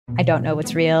I don't know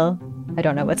what's real. I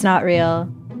don't know what's not real.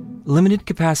 Limited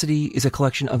Capacity is a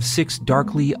collection of 6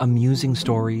 darkly amusing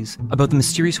stories about the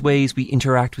mysterious ways we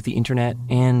interact with the internet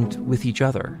and with each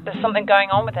other. There's something going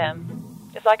on with him.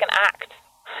 It's like an act.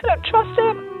 I don't trust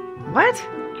him. What?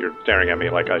 You're staring at me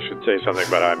like I should say something,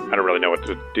 but I don't really know what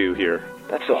to do here.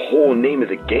 That's the whole name of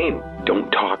the game.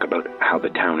 Don't talk about how the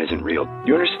town isn't real.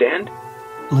 You understand?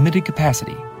 Limited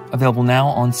Capacity. Available now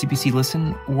on CBC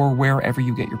Listen or wherever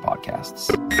you get your podcasts.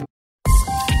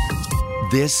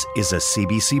 This is a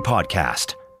CBC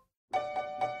podcast.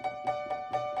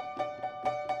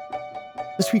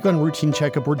 This week on Routine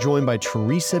Checkup, we're joined by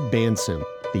Teresa Banson,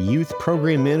 the Youth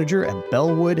Program Manager at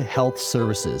Bellwood Health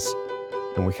Services.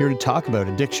 And we're here to talk about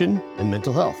addiction and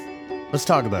mental health. Let's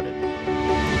talk about it.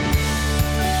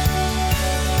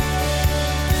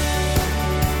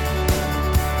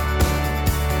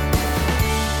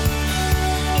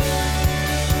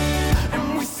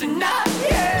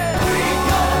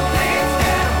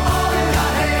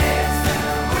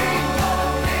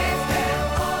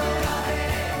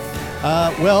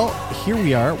 Well, here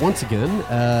we are once again.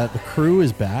 The crew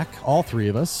is back, all three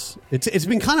of us. It's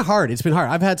been kind of hard. It's been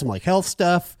hard. I've had some like health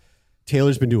stuff.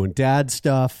 Taylor's been doing dad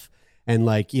stuff, and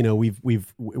like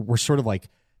we're sort of like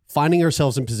finding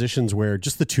ourselves in positions where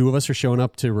just the two of us are showing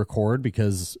up to record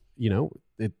because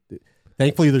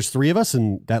thankfully there's three of us,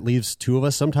 and that leaves two of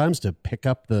us sometimes to pick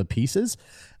up the pieces.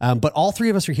 But all three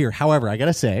of us are here. However, I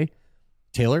gotta say,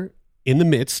 Taylor, in the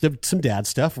midst of some dad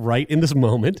stuff, right in this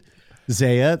moment.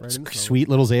 Zaya, sweet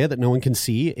little Zaya that no one can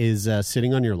see, is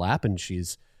sitting on your lap, and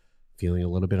she's feeling a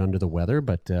little bit under the weather,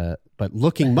 but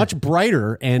looking much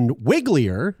brighter and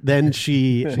wigglier than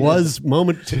she was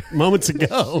moments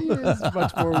ago. She is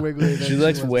much more wiggly. She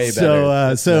looks way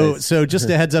better. So just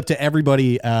a heads up to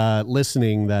everybody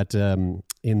listening that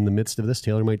in the midst of this,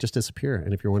 Taylor might just disappear.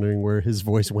 And if you're wondering where his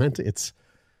voice went,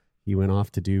 he went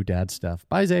off to do dad stuff.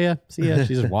 Bye, Zaya. See ya.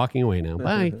 She's just walking away now.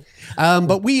 Bye.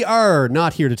 But we are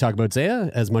not here to talk about Zaya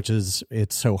as much as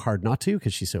it's so hard not to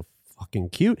because she's so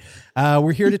fucking cute.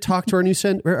 We're here to talk to our new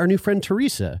friend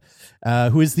Teresa,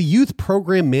 who is the Youth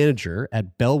Program Manager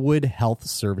at Bellwood Health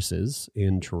Services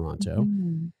in Toronto.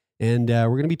 Mm-hmm. And we're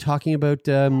going to be talking about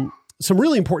some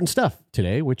really important stuff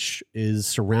today, which is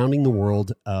surrounding the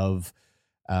world of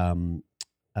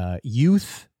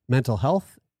youth mental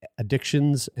health,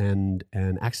 addictions, and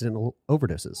accidental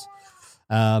overdoses.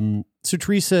 So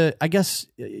Teresa, I guess,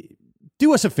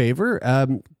 do us a favor.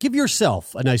 Give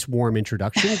yourself a nice warm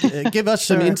introduction. Give us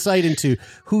some insight into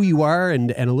who you are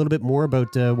and a little bit more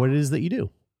about what it is that you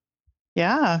do.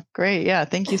 Yeah, great. Yeah,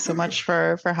 thank you so much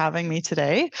for having me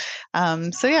today. I'm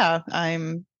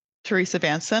Teresa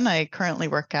Banson. I currently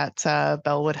work at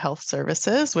Bellwood Health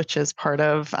Services, which is part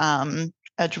of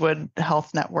Edgewood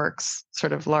Health Network's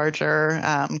sort of larger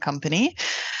company.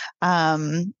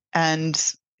 So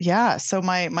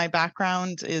my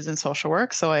background is in social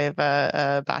work. So I have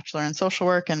a bachelor in social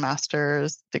work and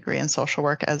master's degree in social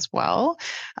work as well.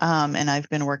 And I've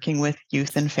been working with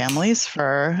youth and families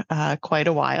for quite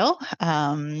a while.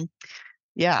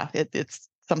 It's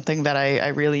something that I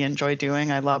really enjoy doing.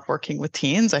 I love working with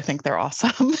teens. I think they're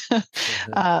awesome.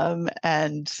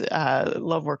 And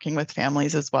love working with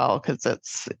families as well,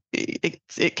 because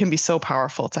it can be so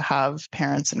powerful to have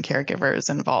parents and caregivers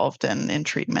involved in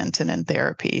treatment and in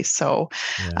therapy. So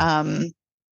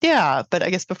but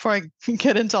I guess before I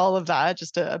get into all of that,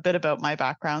 just a bit about my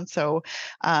background. So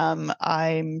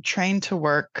I'm trained to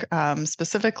work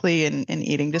specifically in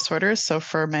eating disorders. So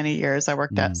for many years, I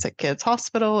worked at Sick Kids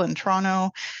Hospital in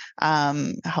Toronto,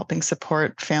 helping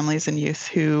support families and youth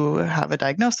who have a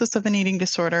diagnosis of an eating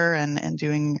disorder and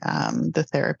doing the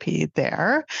therapy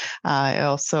there. I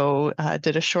also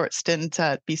did a short stint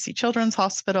at BC Children's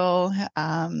Hospital,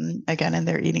 again, in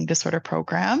their eating disorder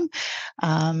program.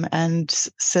 And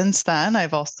since then,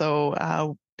 I've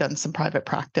also done some private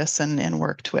practice and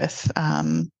worked with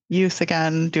youth,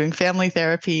 again, doing family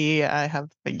therapy. I have,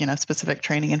 specific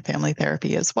training in family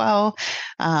therapy as well.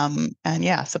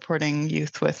 Supporting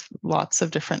youth with lots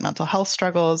of different mental health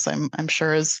struggles. I'm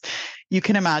sure, as you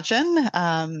can imagine,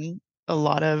 a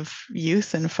lot of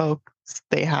youth and folks,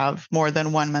 they have more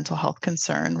than one mental health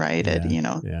concern, right?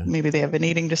 Maybe they have an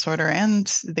eating disorder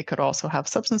and they could also have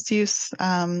substance use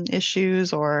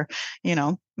issues or,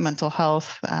 mental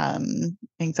health,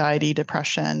 anxiety,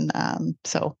 depression.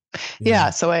 So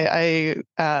I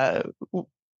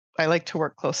like to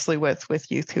work closely with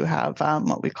youth who have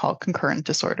what we call concurrent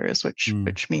disorders,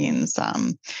 which means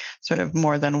sort of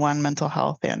more than one mental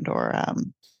health and or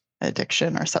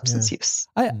addiction or substance use.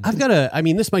 I've got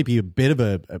this might be a bit of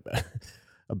a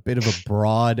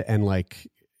broad and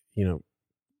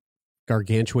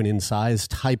gargantuan in size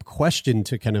type question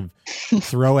to kind of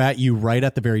throw at you right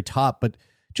at the very top. But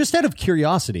just out of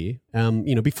curiosity,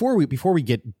 before we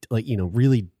get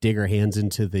really dig our hands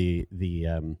into the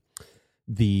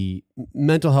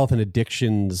mental health and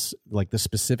addictions, like the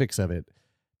specifics of it,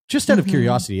 just out of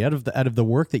curiosity, out of the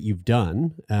work that you've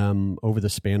done over the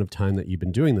span of time that you've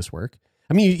been doing this work.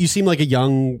 I mean, you seem like a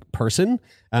young person,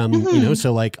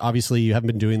 so like obviously you haven't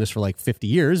been doing this for like 50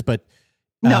 years, but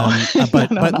but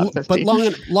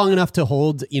long enough to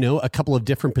hold, a couple of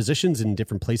different positions in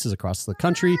different places across the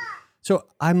country. So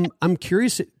I'm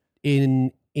curious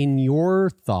in your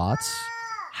thoughts,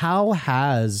 how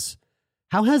has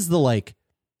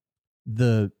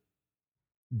the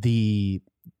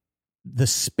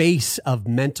space of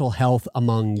mental health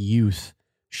among youth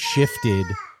shifted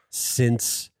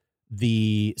since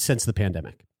the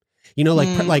pandemic?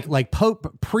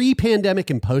 Pre-pandemic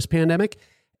and post-pandemic,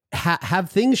 have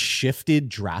things shifted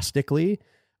drastically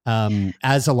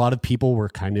as a lot of people were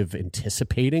kind of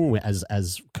anticipating as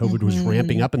COVID was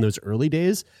ramping up in those early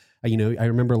days? I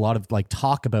remember a lot of like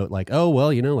talk about like, oh,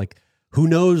 well, like who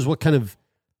knows what kind of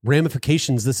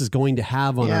ramifications this is going to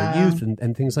have on our youth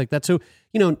and things like that. So,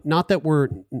 not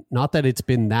that it's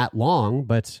been that long,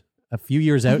 but a few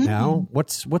years out now,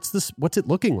 what's it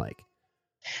looking like?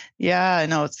 Yeah,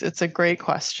 no, it's a great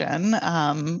question.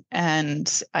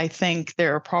 And I think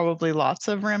there are probably lots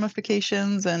of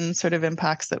ramifications and sort of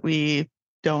impacts that we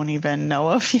don't even know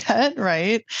of yet,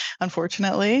 right?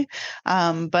 Unfortunately.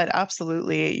 But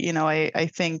absolutely,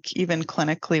 I think even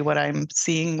clinically, what I'm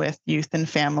seeing with youth and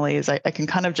families, I can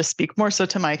kind of just speak more so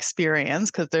to my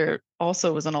experience, because there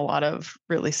also wasn't a lot of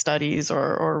really studies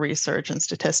or research and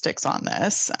statistics on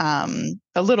this.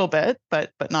 A little bit, but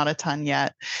not a ton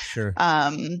yet. Sure.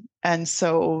 And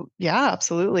so, yeah,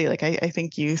 absolutely. Like I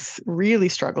think youth really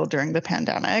struggled during the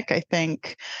pandemic. I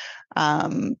think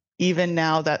even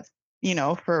now that,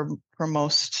 for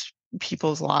most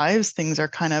people's lives, things are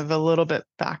kind of a little bit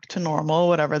back to normal,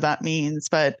 whatever that means.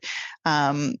 But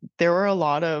there were a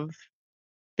lot of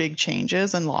big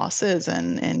changes and losses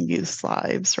in youth's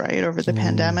lives, right, over the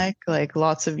pandemic. Like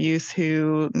lots of youth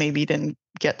who maybe didn't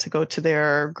get to go to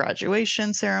their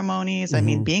graduation ceremonies. I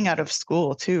mean, being out of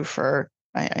school too for,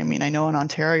 I mean, I know in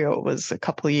Ontario it was a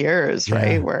couple of years,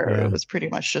 right, where it was pretty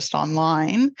much just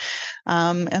online.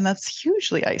 And that's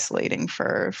hugely isolating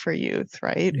for youth,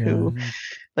 right? Who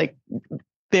like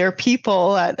they're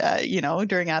people at,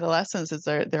 during adolescence is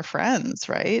their friends,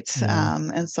 right?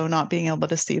 And so not being able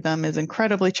to see them is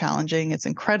incredibly challenging. It's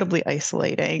incredibly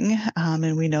isolating.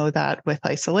 And we know that with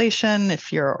isolation,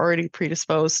 if you're already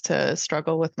predisposed to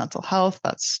struggle with mental health,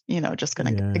 that's, just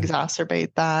going to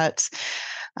exacerbate that.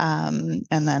 And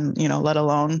then, let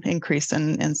alone increase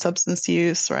in substance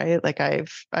use, right? Like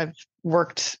I've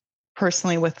worked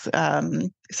personally with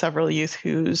several youth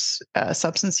whose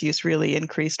substance use really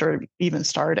increased or even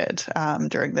started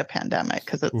during the pandemic,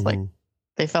 because it's like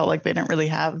they felt like they didn't really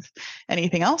have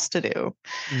anything else to do.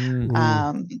 It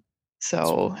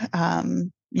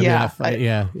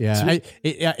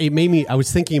made me. I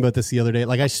was thinking about this the other day.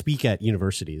 Like I speak at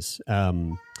universities,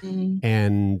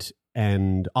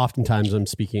 and oftentimes I'm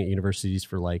speaking at universities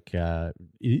for like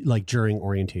during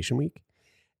orientation week,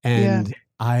 and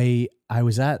I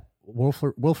was at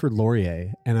Wilfrid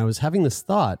Laurier, and I was having this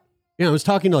thought. I was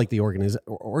talking to like the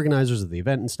organizers of the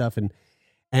event and stuff,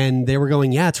 and they were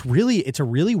going, it's a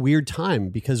really weird time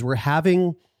because we're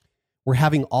having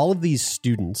all of these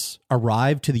students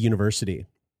arrive to the university,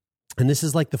 and this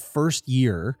is like the first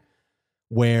year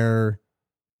where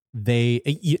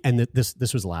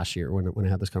this was last year when I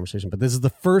had this conversation, but this is the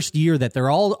first year that they're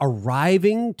all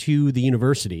arriving to the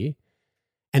university,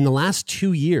 and the last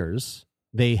 2 years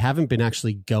they haven't been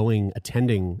actually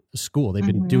attending school. They've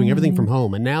been doing everything from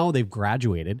home, and now they've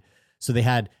graduated. So they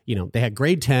had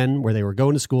grade 10 where they were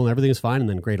going to school and everything was fine. And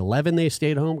then grade 11, they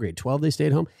stayed home. Grade 12, they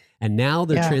stayed home. And now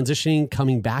they're transitioning,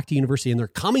 coming back to university, and they're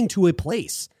coming to a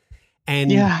place.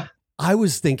 And I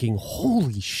was thinking,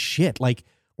 holy shit. Like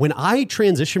when I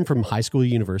transitioned from high school to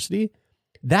university,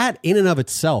 that in and of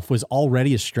itself was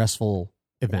already a stressful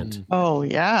event. Oh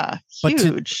yeah.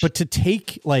 Huge. But to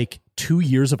take like 2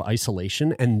 years of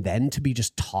isolation and then to be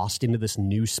just tossed into this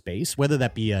new space, whether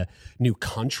that be a new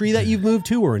country that you've moved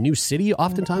to or a new city,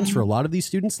 oftentimes for a lot of these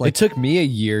students, like it took me a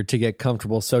year to get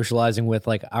comfortable socializing with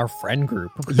like our friend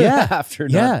group. After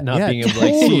not being able to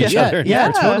like see each other.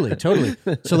 Totally.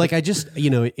 So like I just,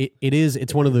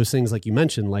 it's one of those things like you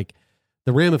mentioned, like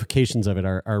the ramifications of it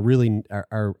are really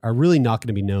not going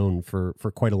to be known for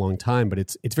quite a long time, but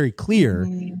it's very clear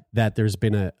that there's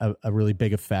been a really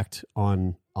big effect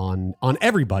on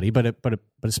everybody, but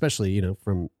especially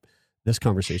from this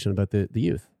conversation about the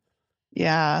youth.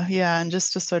 Yeah, yeah. And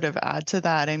just to sort of add to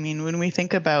that, I mean, when we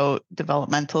think about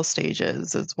developmental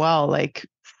stages as well, like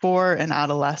for an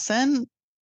adolescent,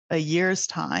 a year's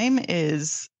time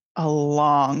is a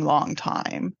long, long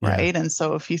time, Yeah. right? And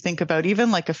so if you think about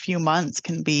even like a few months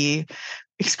can be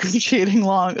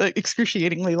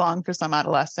excruciatingly long for some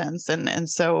adolescents. And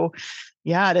so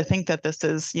yeah, to think that this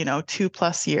is,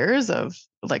 2+ years of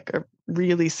like a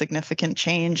really significant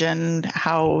change in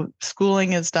how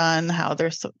schooling is done, how they're,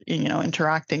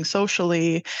 interacting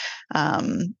socially.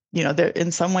 They're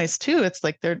in some ways too, it's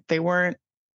like they weren't,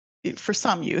 for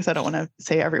some youth, I don't want to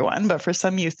say everyone, but for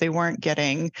some youth, they weren't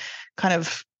getting kind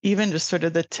of even just sort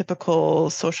of the typical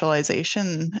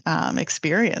socialization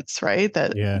experience, right?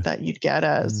 That you'd get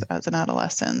as an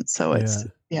adolescent. So it's,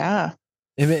 yeah.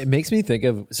 It makes me think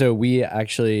of, so we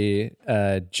actually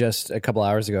just a couple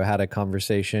hours ago had a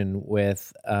conversation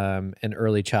with an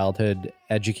early childhood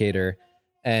educator,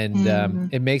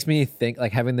 and it makes me think,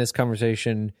 like, having this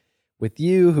conversation with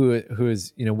you, who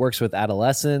is works with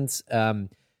adolescents.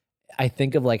 I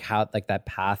think of like how, like, that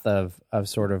path of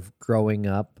sort of growing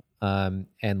up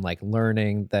and like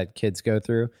learning that kids go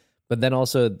through, but then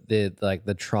also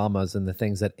the traumas and the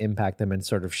things that impact them and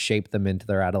sort of shape them into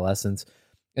their adolescence.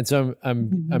 And so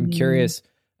I'm curious,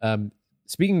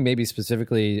 speaking maybe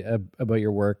specifically about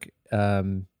your work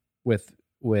with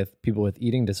people with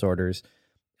eating disorders.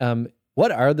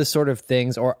 What are the sort of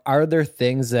things, or are there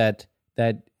things that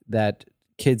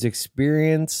kids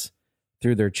experience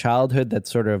through their childhood that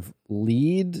sort of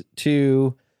lead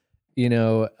to,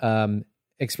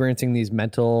 experiencing these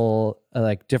mental,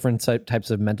 like different types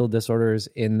of mental disorders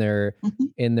in their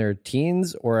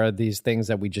teens, or are these things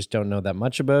that we just don't know that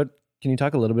much about? Can you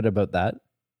talk a little bit about that?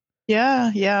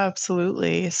 Yeah,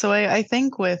 absolutely. So I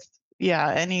think with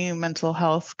any mental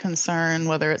health concern,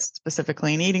 whether it's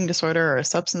specifically an eating disorder or a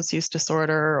substance use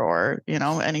disorder or,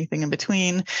 anything in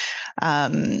between,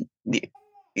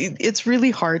 it's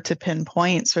really hard to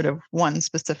pinpoint sort of one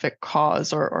specific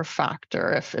cause or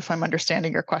factor, if I'm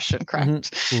understanding your question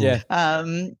correct.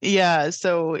 Yeah.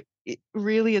 So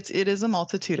it is a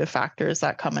multitude of factors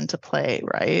that come into play,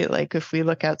 right? Like if we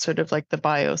look at sort of like the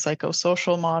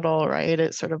biopsychosocial model, right,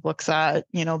 it sort of looks at,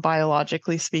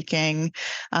 biologically speaking,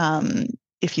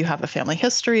 if you have a family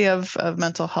history of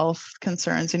mental health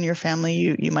concerns in your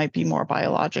family, you might be more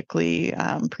biologically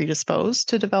predisposed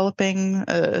to developing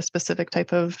a specific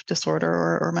type of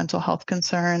disorder or mental health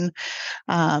concern.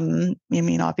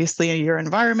 Obviously your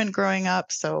environment growing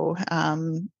up. So,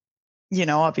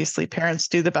 obviously parents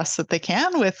do the best that they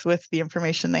can with the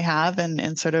information they have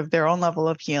and sort of their own level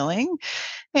of healing.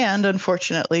 And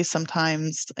unfortunately,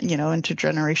 sometimes,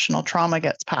 intergenerational trauma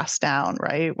gets passed down,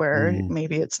 right? Where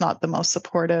maybe it's not the most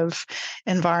supportive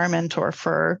environment, or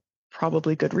for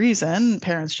probably good reason,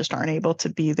 parents just aren't able to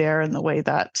be there in the way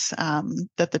that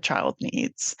the child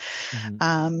needs.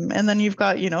 And then you've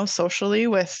got, socially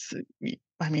with,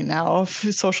 now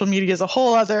social media is a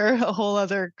whole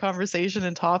other conversation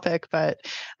and topic, but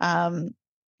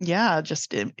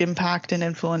just impact and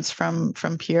influence from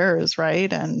peers,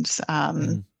 right? And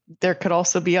there could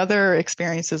also be other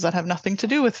experiences that have nothing to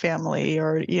do with family,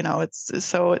 or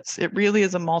it really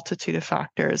is a multitude of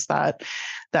factors that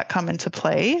come into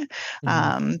play,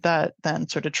 that then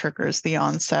sort of triggers the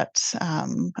onset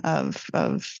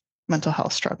of mental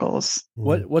health struggles.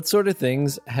 What sort of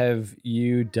things have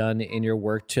you done in your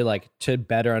work to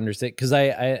better understand? Because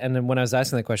and then when I was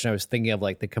asking the question, I was thinking of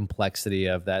like the complexity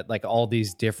of that, like all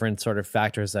these different sort of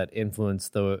factors that influence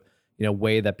the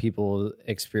way that people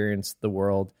experience the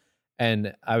world.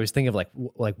 And I was thinking of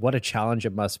like what a challenge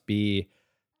it must be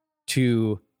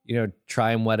to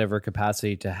try in whatever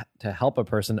capacity to help a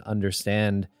person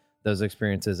understand those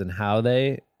experiences and how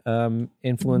they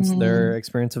influence their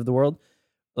experience of the world.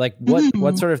 Like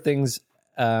what sort of things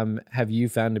have you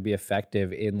found to be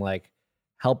effective in like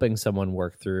helping someone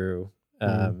work through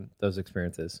those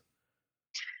experiences?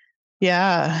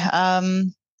 Yeah.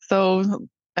 So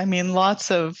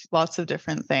lots of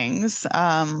different things.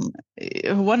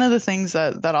 One of the things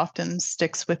that often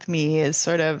sticks with me is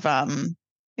sort of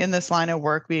in this line of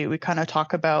work, we kind of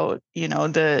talk about,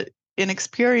 the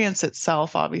inexperience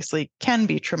itself obviously can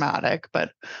be traumatic,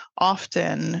 but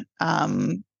often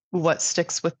what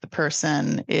sticks with the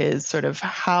person is sort of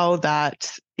how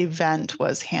that event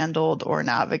was handled or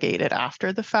navigated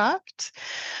after the fact.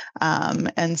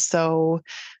 And so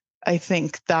I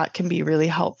think that can be really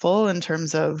helpful in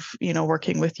terms of,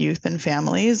 working with youth and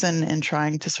families and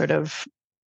trying to sort of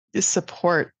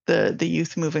support the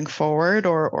youth moving forward,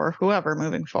 or whoever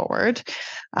moving forward.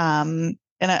 And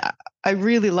I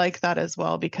really like that as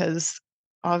well, because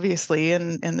obviously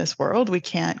in this world, we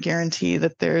can't guarantee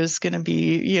that there's going to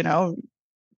be,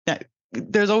 that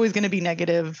there's always going to be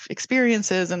negative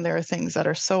experiences, and there are things that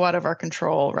are so out of our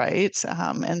control, right?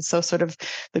 And so sort of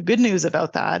the good news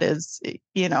about that is,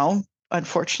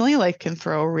 unfortunately, life can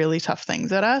throw really tough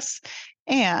things at us.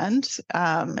 And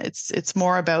it's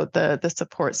more about the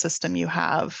support system you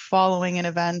have following an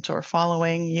event or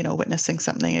following, witnessing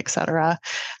something, et cetera,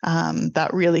 that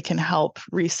really can help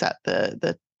reset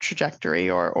the trajectory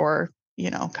or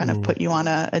kind of put you on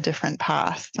a different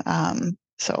path.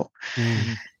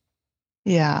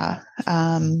 Yeah.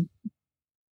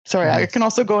 Sorry, I can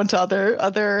also go into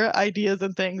other ideas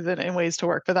and things and ways to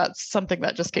work, but that's something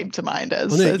that just came to mind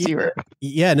as you were.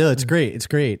 Yeah, no, it's great. It's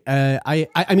great. I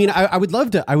mean, I would love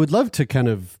to kind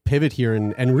of pivot here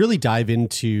and really dive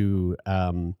into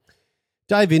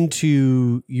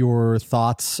your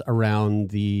thoughts around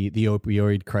the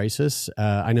opioid crisis.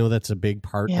 I know that's a big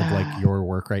part of like your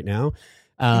work right now.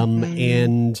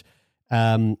 And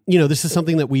this is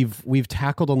something that we've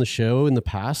tackled on the show in the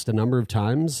past a number of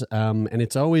times. And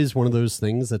it's always one of those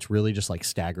things that's really just like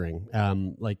staggering.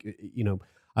 I'm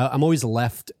always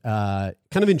left kind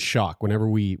of in shock whenever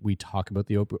we talk about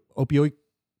the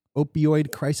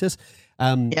opioid crisis.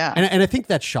 And I think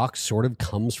that shock sort of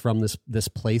comes from this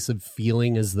place of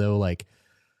feeling as though like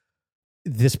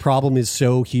this problem is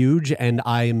so huge and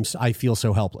I feel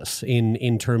so helpless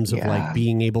in terms of like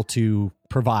being able to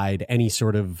provide any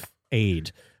sort of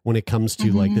aid when it comes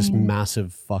to like this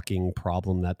massive fucking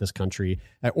problem that this country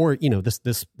or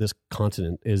this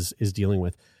continent is dealing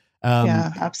with.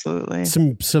 Yeah, absolutely.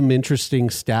 Some interesting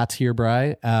stats here,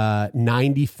 Bri.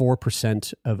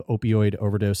 94% of opioid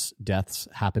overdose deaths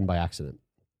happen by accident.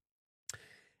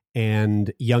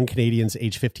 And young Canadians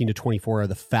aged 15 to 24 are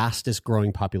the fastest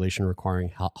growing population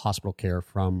requiring hospital care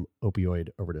from opioid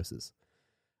overdoses.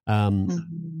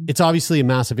 It's obviously a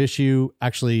massive issue.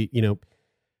 Actually,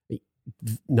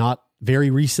 not very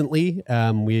recently,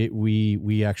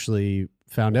 we actually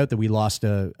found out that we lost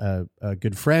a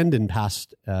good friend and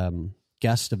past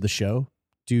guest of the show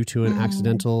due to an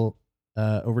accidental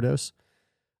overdose.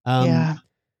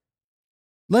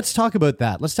 Let's talk about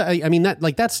that.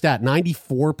 That stat,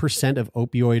 94% of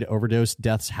opioid overdose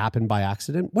deaths happen by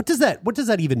accident. What does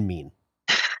that even mean?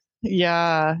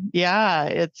 Yeah.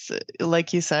 It's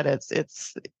like you said,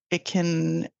 it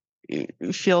can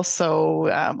feel so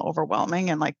overwhelming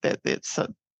and like that it's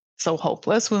so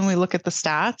hopeless when we look at the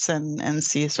stats and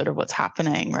see sort of what's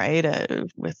happening, right,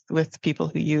 with people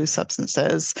who use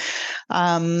substances.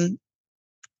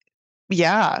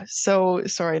 So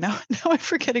sorry, now I'm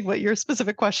forgetting what your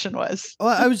specific question was. Well,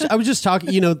 I was just talking,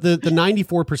 the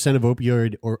 94% of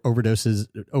opioid or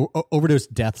overdose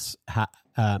deaths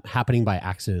happening by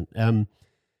accident. When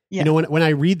I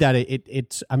read that,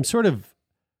 it's I'm sort of,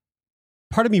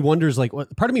 part of me wonders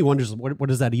what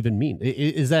does that even mean?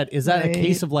 Is that right. A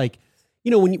case of like,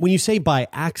 when you say by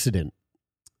accident,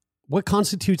 what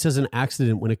constitutes as an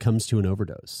accident when it comes to an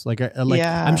overdose?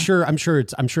 I'm sure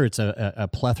it's a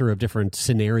plethora of different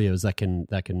scenarios that can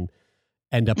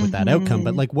end up with that outcome.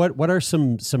 But like, what are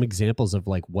some examples of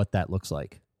like what that looks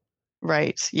like?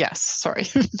 Right. Yes. Sorry.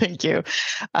 Thank you.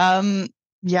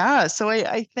 So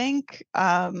I think,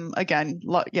 again,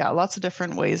 lots of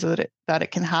different ways that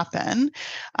it can happen.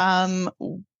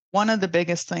 One of the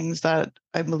biggest things that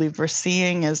I believe we're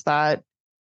seeing is that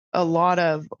a lot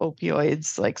of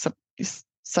opioids, like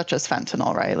such as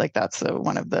fentanyl, right? Like that's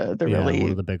one of the really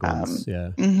one of the big ones.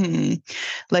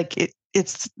 Like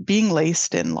it's being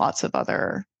laced in lots of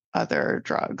other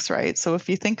drugs, right? So if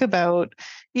you think about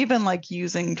even like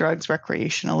using drugs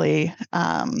recreationally,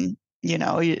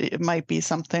 it might be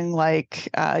something like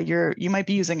you might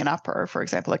be using an upper, for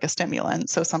example, like a stimulant.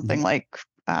 So something like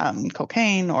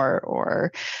cocaine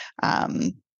or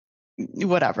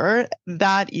whatever,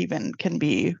 that even can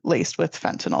be laced with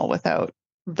fentanyl without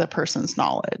the person's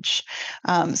knowledge.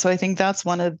 So I think that's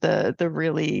one of the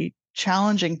really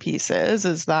challenging pieces,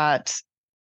 is that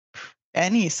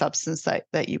any substance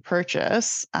that you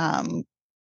purchase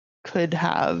could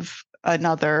have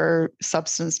another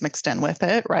substance mixed in with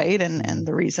it, right? And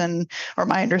the reason, or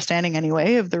my understanding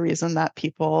anyway, of the reason that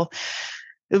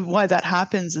why that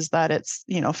happens is that it's,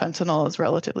 fentanyl is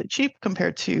relatively cheap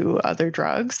compared to other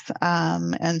drugs.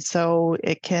 And so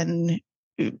it can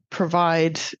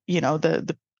provide,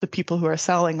 the people who are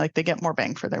selling, like they get more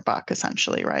bang for their buck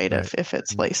essentially, right? If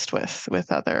it's laced with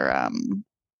other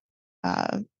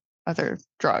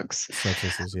drugs.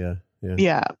 Substances,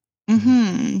 yeah.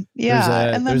 Mm-hmm.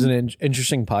 Yeah. There's an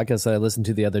interesting podcast that I listened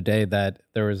to the other day that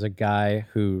there was a guy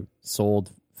who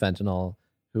sold fentanyl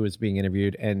who was being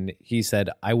interviewed, and he said,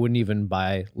 I wouldn't even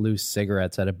buy loose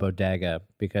cigarettes at a bodega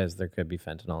because there could be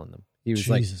fentanyl in them. He was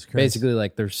Jesus Christ. basically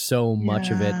like, there's so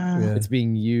much of it. Yeah. It's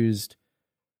being used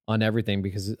on everything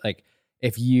because like,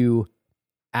 if you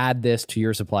add this to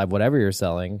your supply of whatever you're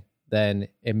selling, then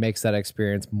it makes that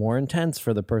experience more intense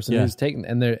for the person who's taking,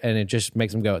 and it just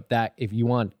makes them go, that if you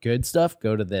want good stuff,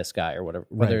 go to this guy or whatever,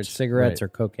 whether it's cigarettes or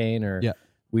cocaine or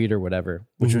weed or whatever,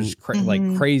 which was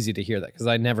like crazy to hear that. Cause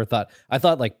I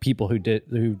thought like people who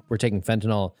were taking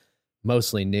fentanyl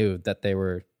mostly knew that they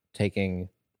were taking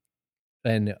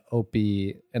an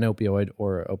opioid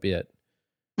or opiate.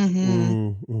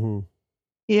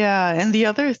 Yeah. And the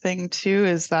other thing too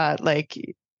is that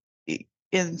like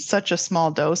in such a small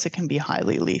dose, it can be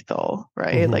highly lethal,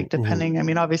 right? Like depending, I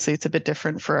mean, obviously it's a bit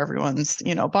different for everyone's,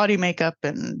 body makeup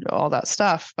and all that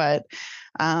stuff, but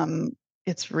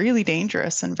it's really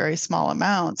dangerous in very small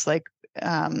amounts. Like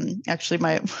actually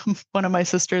one of my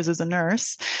sisters is a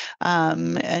nurse,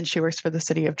 and she works for the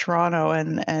city of Toronto,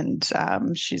 and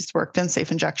she's worked in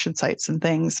safe injection sites and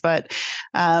things, but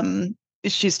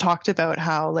she's talked about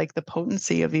how like the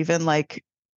potency of even like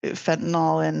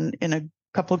fentanyl in a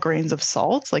couple grains of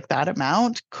salt, like that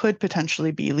amount could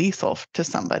potentially be lethal to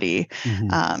somebody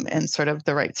in sort of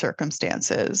the right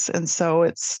circumstances. And so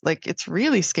it's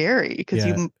really scary because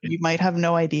you might have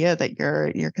no idea that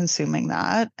you're consuming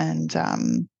that. And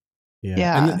and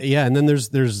then there's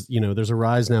a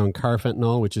rise now in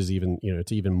carfentanil, which is even,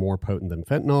 it's even more potent than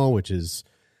fentanyl, which is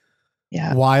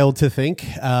wild to think.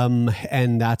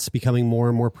 And that's becoming more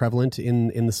and more prevalent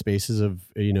in the spaces of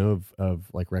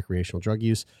like recreational drug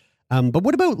use. But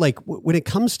what about like when it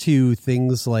comes to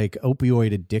things like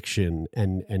opioid addiction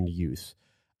and youth?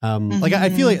 Like I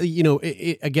feel like,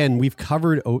 again, we've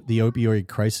covered the opioid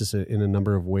crisis in a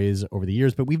number of ways over the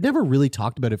years, but we've never really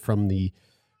talked about it from the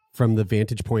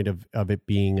vantage point of it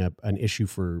being an issue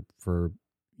for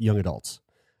young adults.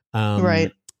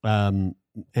 Right. And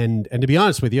to be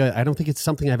honest with you, I don't think it's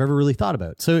something I've ever really thought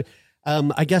about. So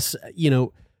I guess,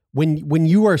 when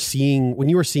you are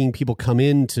seeing people come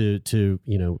in to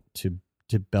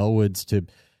Bellwoods to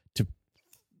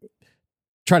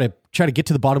try to get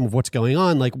to the bottom of what's going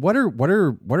on, like what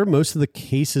are most of the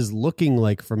cases looking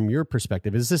like from your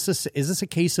perspective? Is this a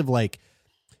case of like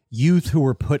youth who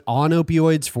were put on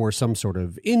opioids for some sort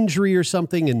of injury or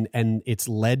something, and it's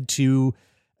led to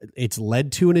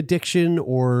an addiction,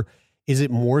 or is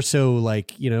it more so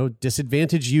like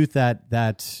disadvantaged youth that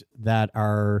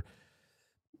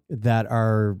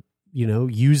are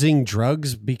using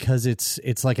drugs because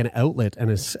it's like an outlet and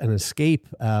an escape,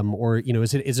 or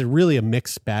is it really a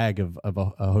mixed bag of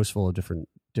a host full of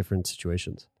different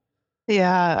situations?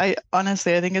 Yeah, I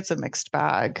think it's a mixed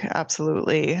bag.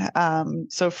 Absolutely.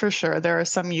 So for sure, there are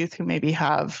some youth who maybe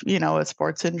have, a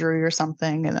sports injury or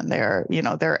something, and then they're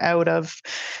out of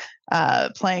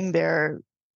playing their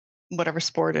whatever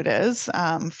sport it is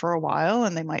for a while,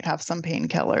 and they might have some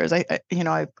painkillers.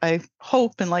 I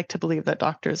hope and like to believe that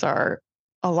doctors are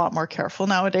a lot more careful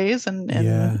nowadays in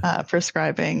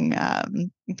prescribing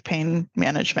pain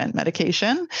management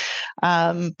medication.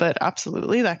 But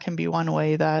absolutely, that can be one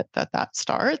way that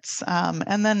starts.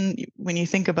 And then when you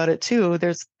think about it too,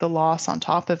 there's the loss on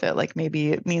top of it. Like maybe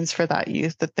it means for that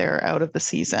youth that they're out of the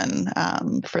season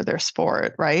for their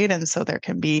sport, right? And so there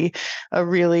can be a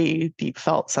really deep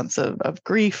felt sense of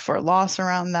grief or loss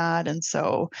around that. And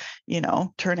so,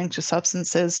 turning to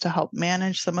substances to help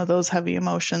manage some of those heavy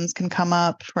emotions can come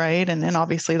up, right? And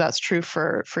obviously that's true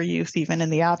for youth, even in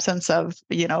the absence of,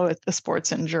 a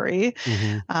sports injury.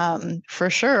 For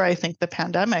sure, I think the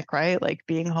pandemic, right? Like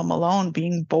being home alone,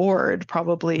 being bored,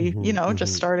 probably,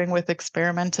 just starting with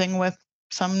experimenting with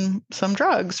some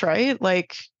drugs, right?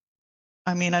 Like,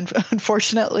 I mean,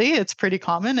 unfortunately, it's pretty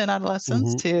common in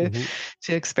adolescence to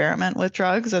experiment with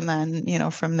drugs. And then,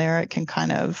 from there, it can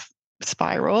kind of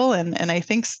spiral. And I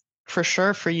think for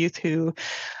sure for youth who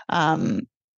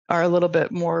are a little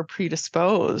bit more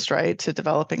predisposed, right, to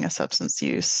developing a substance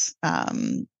use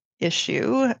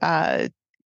issue,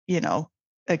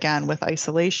 again, with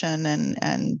isolation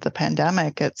and the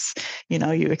pandemic, it's,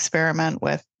 you experiment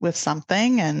with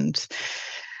something, and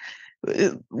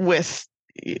with,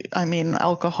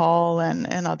 alcohol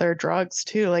and other drugs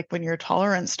too, like when your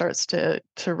tolerance starts to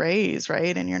raise,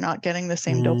 right, and you're not getting the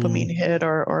same dopamine hit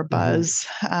or buzz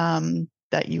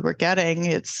that you were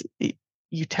getting,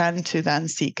 you tend to then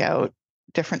seek out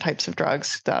different types of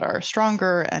drugs that are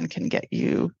stronger and can get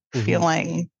you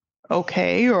feeling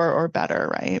okay or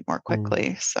better, right, more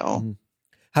quickly. So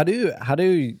how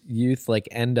do youth like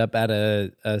end up at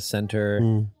a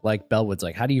center like Bellwoods?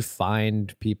 Like, how do you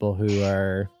find people who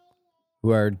are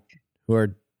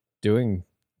doing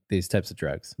these types of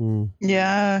drugs?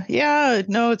 Yeah.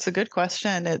 No, it's a good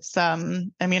question. It's, I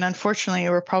mean, unfortunately,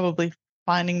 we're probably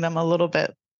finding them a little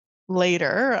bit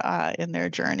later in their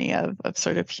journey of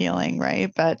sort of healing,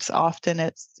 right? But often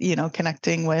it's,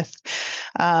 connecting with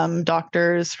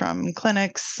doctors from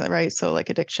clinics, right? So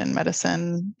like addiction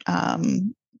medicine,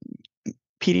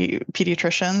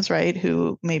 pediatricians, right,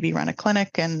 who maybe run a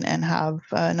clinic and have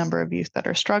a number of youth that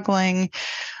are struggling,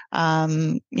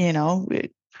 from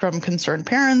concerned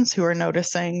parents who are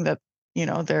noticing that,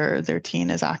 their teen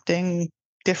is acting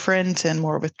different and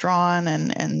more withdrawn,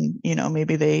 and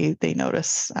maybe they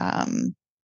notice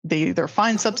they either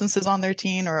find substances on their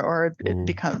teen or it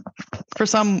become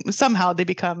somehow they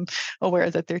become aware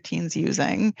that their teen's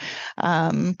using.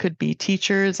 Could be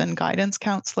teachers and guidance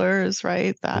counselors,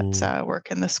 right, that work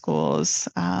in the schools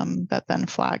that then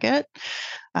flag it.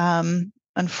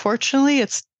 Unfortunately,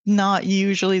 it's not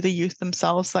usually the youth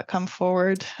themselves that come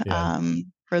forward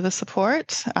for the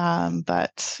support.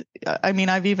 But I mean,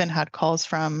 I've even had calls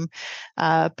from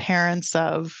parents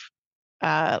of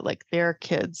like their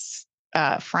kids'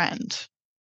 friend,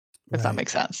 if that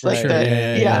makes sense. Like,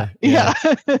 yeah.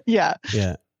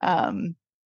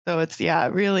 So it's,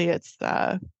 really, it's,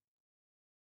 I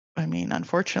mean,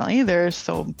 unfortunately, there's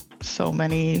so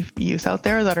many youth out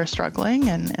there that are struggling,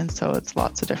 and so it's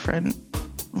lots of different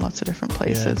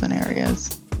places and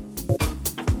areas.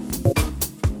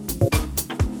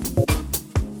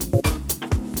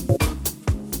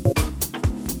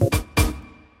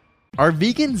 Are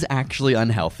vegans actually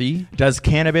unhealthy? Does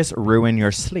cannabis ruin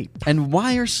your sleep? And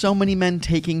why are so many men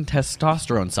taking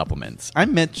testosterone supplements?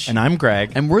 I'm Mitch. And I'm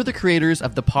Greg. And we're the creators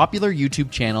of the popular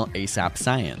YouTube channel ASAP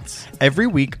Science. Every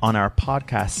week on our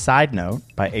podcast Side Note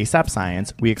by ASAP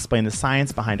Science, we explain the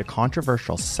science behind a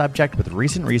controversial subject with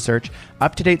recent research,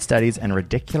 up-to-date studies, and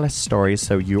ridiculous stories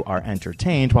so you are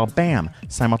entertained while, bam,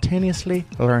 simultaneously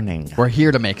learning. We're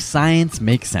here to make science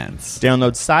make sense.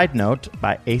 Download Side Note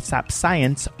by ASAP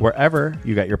Science wherever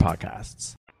you get your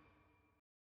podcasts.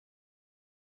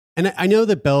 And I know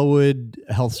that Bellwood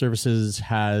Health Services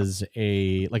has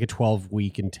a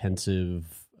 12-week intensive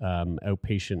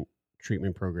outpatient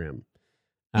treatment program.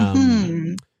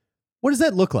 What does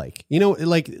that look like?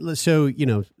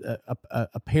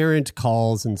 A parent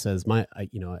calls and says, my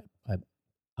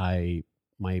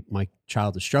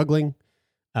child is struggling.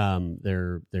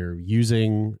 They're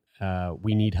using.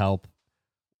 We need help.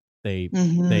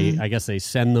 I guess they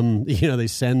send them, they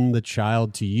send the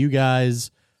child to you guys,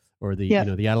 or the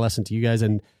adolescent to you guys.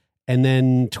 And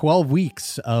then 12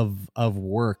 weeks of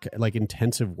work, like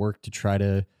intensive work to try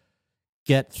to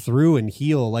get through and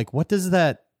heal. Like, what does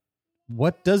that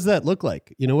look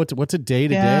like? What's a day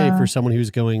to day for someone who's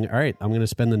going, all right, I'm going to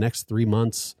spend the next 3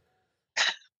 months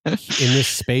in this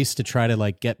space to try to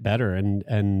like get better. And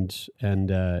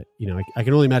I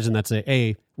can only imagine that's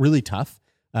a really tough.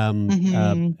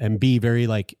 And be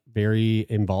very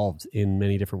involved in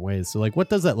many different ways. So like, what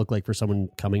does that look like for someone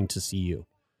coming to see you?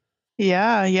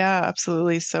 Yeah,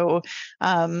 absolutely. So,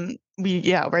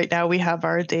 right now we have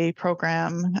our day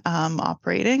program,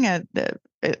 operating at the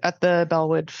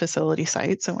Bellwood facility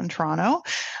site. So in Toronto,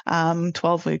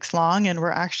 12 weeks long. And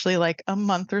we're actually like a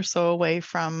month or so away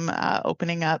from,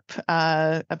 opening up,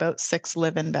 about 6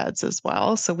 live-in beds as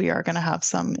well. So we are going to have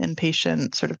some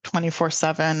inpatient sort of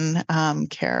 24/7,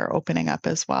 care opening up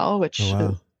as well, which is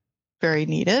very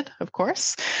needed, of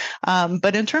course.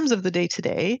 But in terms of the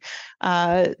day-to-day,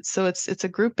 so it's a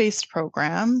group-based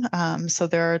program. So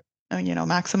there are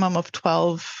maximum of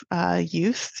 12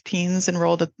 teens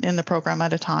enrolled in the program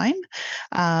at a time.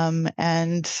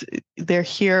 And they're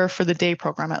here for the day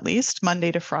program, at least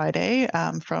Monday to Friday,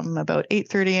 from about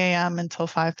 8:30 a.m. until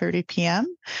 5:30 p.m.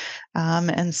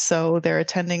 And so they're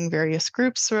attending various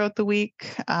groups throughout the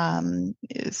week.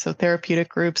 So therapeutic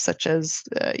groups such as,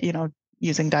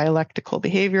 using dialectical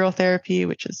behavioral therapy,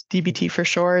 which is DBT for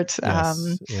short.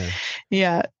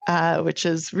 Which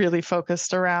is really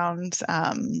focused around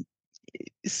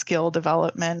skill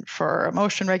development for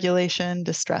emotion regulation,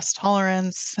 distress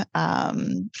tolerance,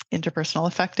 interpersonal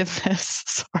effectiveness.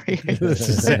 Sorry. For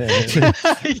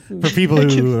people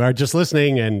who are just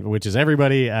listening, and which is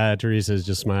everybody, Teresa is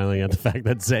just smiling at the fact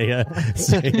that Zaya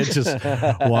just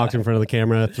walked in front of the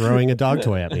camera throwing a dog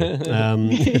toy at me.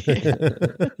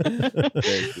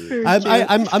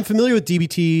 I'm familiar with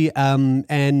DBT,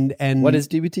 and what is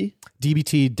DBT?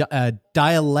 DBT,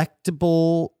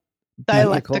 dialectical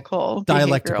behavioral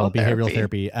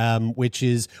therapy, which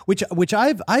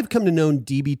I've come to know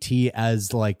DBT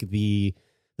as like the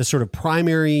sort of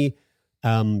primary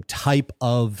type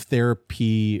of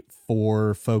therapy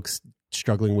for folks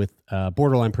struggling with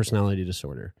borderline personality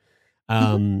disorder.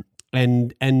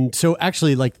 And so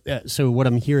actually, so what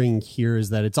I'm hearing here is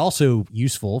that it's also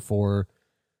useful for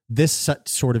this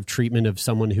sort of treatment of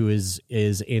someone who is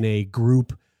in a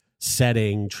group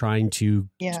setting trying to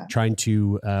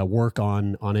work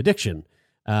on addiction,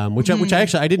 which I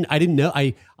actually I didn't know.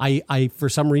 I for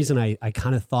some reason I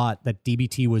kind of thought that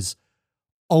DBT was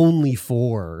only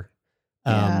for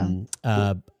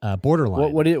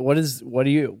borderline.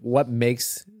 What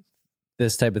makes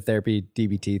this type of therapy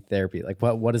DBT therapy? Like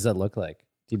what does that look like?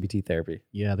 DBT therapy.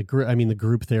 Yeah, the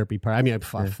group therapy part. I mean,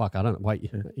 fuck, I don't know why.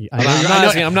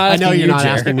 I know you're not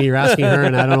asking me. You're asking her,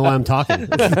 and I don't know why I'm talking.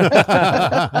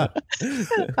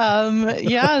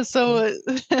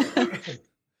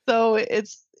 So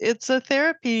it's a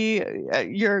therapy.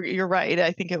 You're right.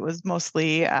 I think it was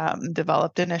mostly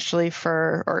developed initially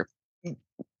or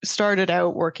started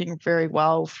out working very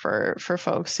well for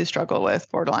folks who struggle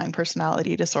with borderline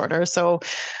personality disorder. So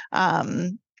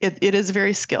it is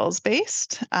very skills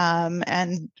based,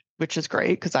 and which is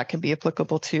great because that can be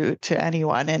applicable to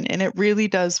anyone. And it really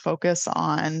does focus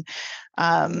on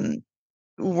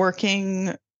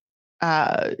working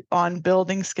on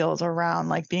building skills around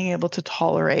like being able to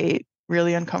tolerate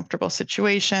really uncomfortable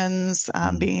situations,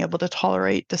 being able to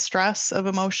tolerate distress of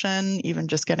emotion, even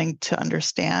just getting to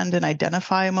understand and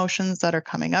identify emotions that are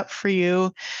coming up for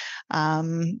you,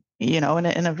 in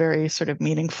a very sort of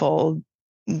meaningful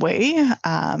way,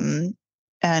 and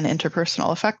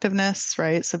interpersonal effectiveness,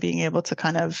 right? So being able to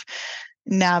kind of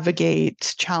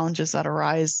navigate challenges that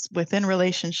arise within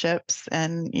relationships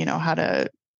and, how to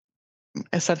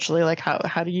essentially like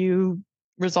how do you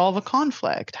resolve a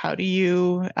conflict? How do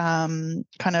you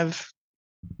kind of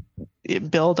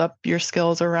build up your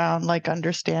skills around like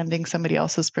understanding somebody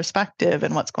else's perspective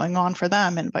and what's going on for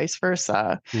them and vice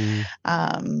versa?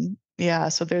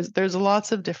 So there's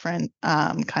lots of different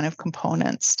kind of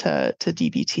components to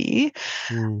DBT.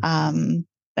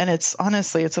 And it's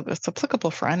honestly, it's applicable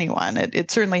for anyone.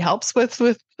 It certainly helps with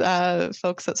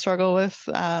folks that struggle with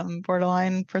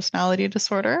borderline personality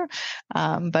disorder,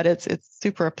 but it's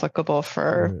super applicable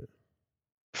for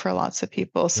lots of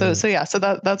people. So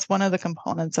that's one of the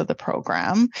components of the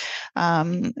program,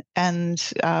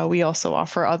 and we also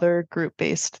offer other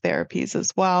group-based therapies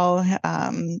as well.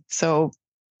 I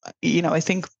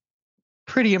think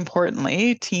pretty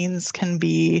importantly, teens can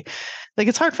be like,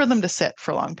 it's hard for them to sit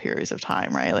for long periods of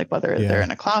time, right? Like whether they're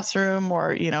in a classroom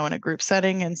or, in a group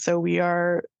setting. And so we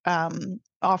are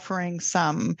offering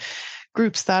some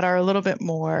groups that are a little bit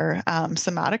more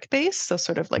somatic based. So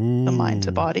sort of like the mind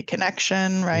to body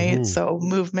connection, right? So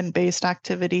movement based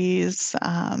activities.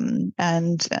 And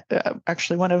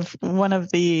actually one of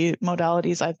the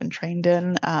modalities I've been trained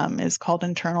in is called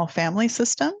internal family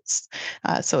systems.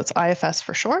 So it's IFS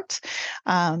for short.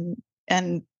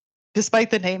 And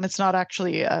despite the name, it's not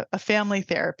actually a family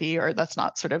therapy, or that's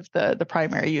not sort of the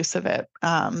primary use of it.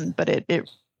 But it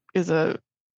is a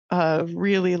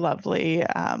really lovely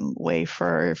way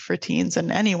for teens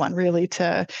and anyone really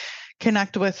to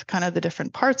connect with kind of the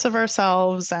different parts of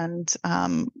ourselves and,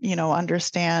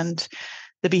 understand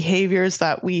the behaviors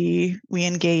that we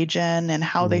engage in and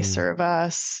how they serve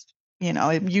us.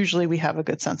 Usually we have a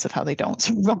good sense of how they don't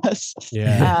serve us.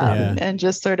 And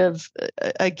just sort of,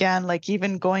 again, like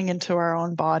even going into our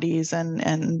own bodies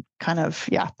and kind of,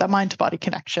 that mind to body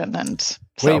connection. And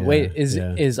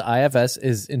is IFS,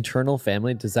 is internal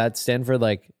family, does that stand for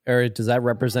or does that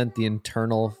represent the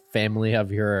internal family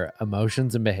of your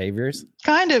emotions and behaviors?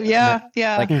 Kind of, yeah.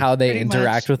 Like how they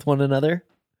interact with one another?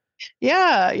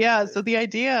 Yeah. So the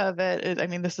idea of it is, I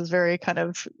mean, this is very kind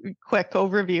of quick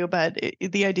overview, but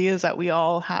the idea is that we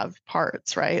all have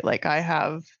parts, right? Like I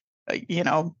have,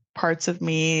 parts of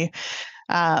me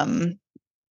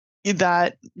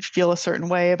that feel a certain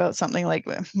way about something. Like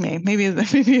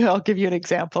maybe I'll give you an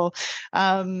example.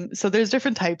 So there's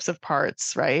different types of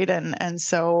parts, right? And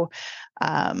so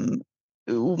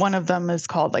one of them is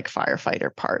called like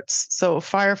firefighter parts. So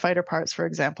firefighter parts, for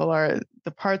example, are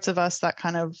the parts of us that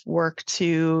kind of work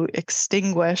to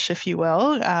extinguish, if you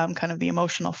will, kind of the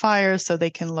emotional fires. So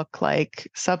they can look like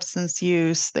substance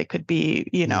use. They could be,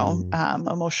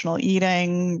 emotional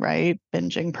eating, right?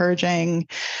 Binging, purging,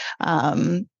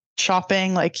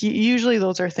 shopping. Like usually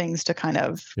those are things to kind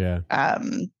of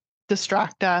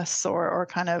distract us or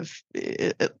kind of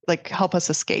like help us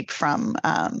escape from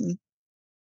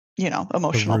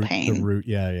emotional pain. The root.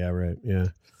 Yeah. Right. Yeah.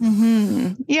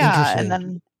 Mm-hmm. Yeah.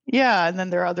 And then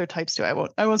there are other types too. I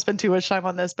won't spend too much time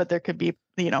on this, but there could be,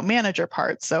 manager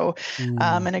parts. So,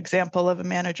 an example of a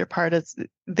manager part is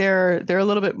they're a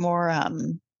little bit more,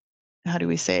 how do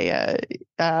we say,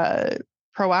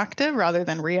 proactive rather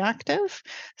than reactive.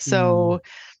 So,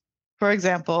 for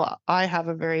example, I have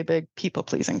a very big people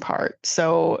pleasing part.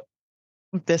 So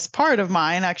this part of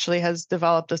mine actually has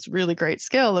developed this really great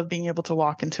skill of being able to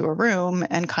walk into a room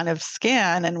and kind of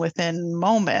scan, and within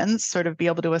moments sort of be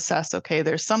able to assess, okay,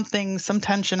 there's some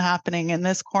tension happening in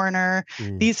this corner.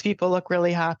 These people look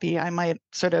really happy. I might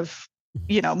sort of,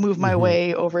 move my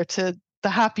way over to the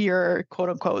happier, quote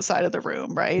unquote, side of the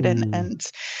room. Right.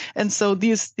 And so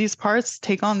these parts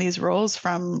take on these roles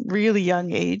from really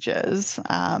young ages.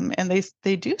 And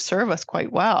they do serve us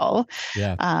quite well.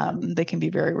 Yeah. They can be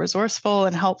very resourceful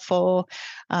and helpful.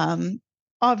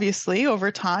 Obviously, over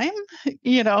time,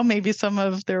 maybe some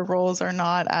of their roles are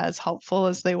not as helpful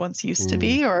as they once used to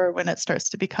be, or when it starts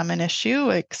to become an issue,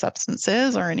 like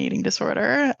substances or an eating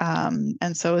disorder.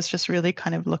 And so it's just really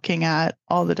kind of looking at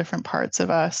all the different parts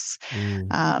of us,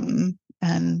 and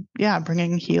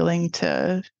bringing healing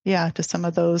to some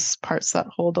of those parts that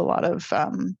hold a lot of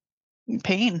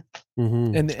pain.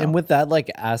 And with that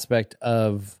like aspect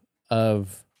of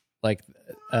like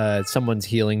someone's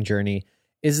healing journey,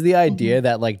 is the idea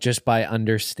that like just by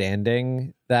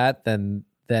understanding that, then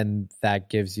that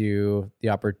gives you the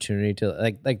opportunity to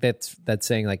like that's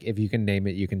saying like if you can name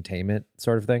it, you can tame it,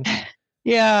 sort of thing.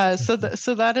 Yeah, so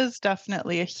that is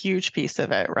definitely a huge piece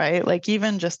of it, right? Like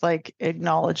even just like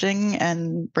acknowledging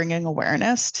and bringing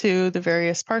awareness to the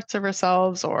various parts of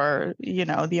ourselves, or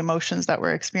the emotions that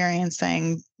we're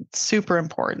experiencing, super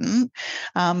important.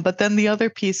 But then the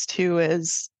other piece too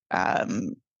is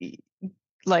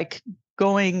like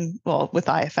going, well, with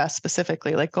IFS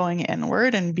specifically, like going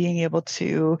inward and being able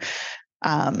to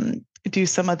do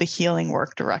some of the healing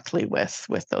work directly with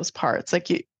those parts. Like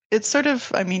it's sort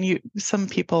of, some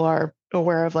people are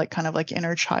aware of like kind of like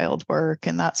inner child work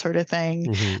and that sort of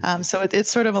thing. So it's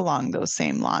sort of along those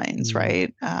same lines,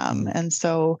 right? And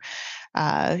so,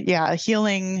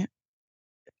 healing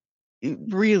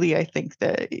really, I think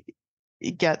that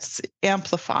it gets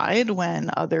amplified when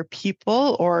other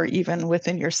people, or even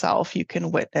within yourself, you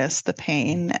can witness the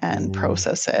pain and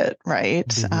process it,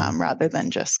 right? Rather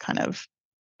than just kind of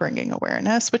bringing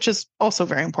awareness, which is also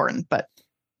very important, but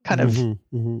kind of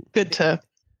good to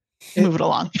move it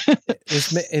along.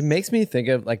 It makes me think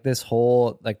of like this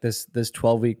whole, like this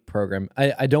 12-week program.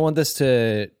 I don't want this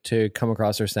to come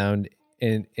across or sound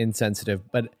insensitive,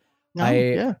 but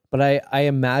I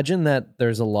imagine that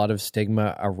there's a lot of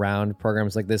stigma around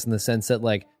programs like this, in the sense that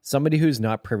like somebody who's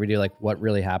not privy to like what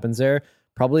really happens there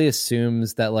probably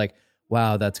assumes that like,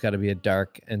 wow, that's got to be a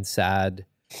dark and sad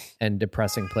and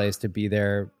depressing place to be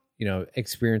there,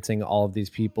 experiencing all of these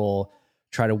people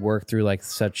try to work through like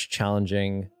such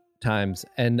challenging times.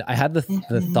 And I had the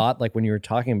thought, like when you were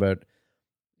talking about,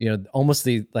 almost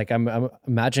the, like I'm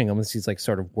imagining almost these like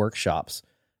sort of workshops.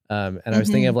 And I was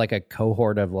thinking of like a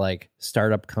cohort of like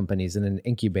startup companies in an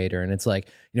incubator. And it's like,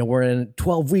 we're in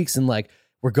 12 weeks and like,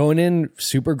 we're going in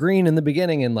super green in the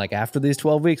beginning. And like, after these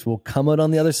 12 weeks, we'll come out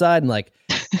on the other side and like,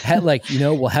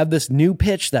 we'll have this new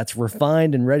pitch that's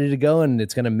refined and ready to go. And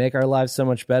it's going to make our lives so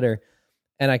much better.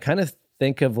 And I kind of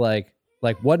think of like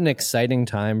what an exciting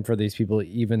time for these people,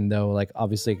 even though like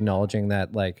obviously acknowledging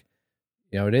that like,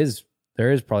 there is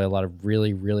probably a lot of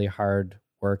really, really hard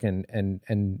work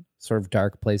and sort of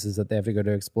dark places that they have to go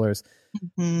to explore.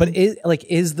 But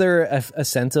is there a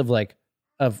sense of like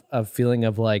of feeling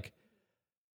of like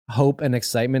hope and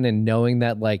excitement, and knowing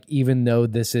that like even though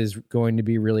this is going to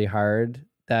be really hard,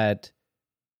 that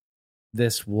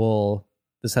this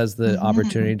has the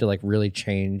opportunity to like really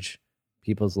change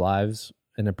people's lives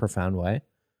in a profound way?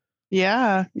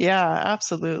 Yeah,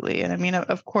 absolutely. And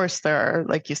of course there are,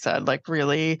 like you said, like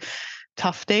really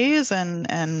tough days and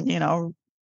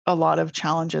a lot of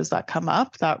challenges that come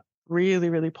up that really,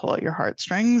 really pull at your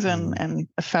heartstrings and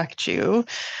affect you.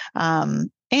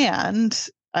 And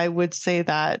I would say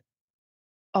that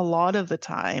a lot of the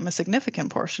time, a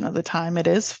significant portion of the time, it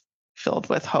is filled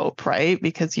with hope, right?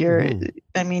 Because you're,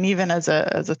 even as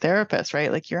a therapist,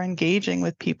 right? Like you're engaging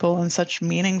with people in such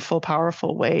meaningful,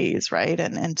 powerful ways, right?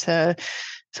 And to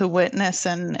witness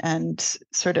and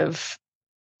sort of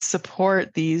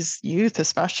support these youth,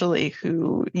 especially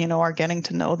who, are getting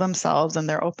to know themselves, and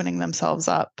they're opening themselves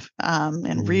up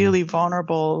in really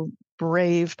vulnerable,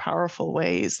 brave, powerful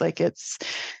ways. Like it's,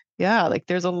 like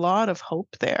there's a lot of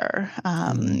hope there.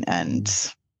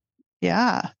 It's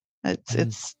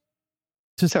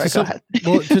sorry, go ahead.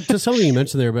 Well, to something you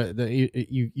mentioned there, but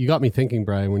you got me thinking,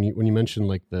 Brian, when you mentioned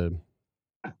like the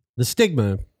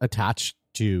stigma attached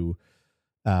to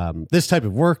this type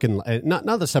of work, and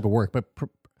not this type of work, but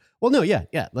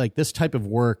like this type of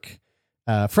work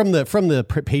from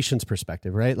the patient's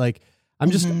perspective, right? Like I'm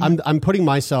trying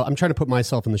to put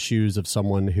myself in the shoes of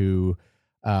someone who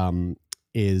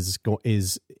is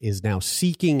now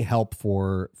seeking help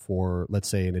for let's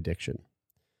say an addiction.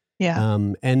 Yeah.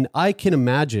 And I can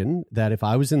imagine that if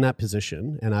I was in that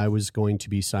position and I was going to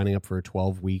be signing up for a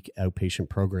 12-week outpatient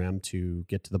program to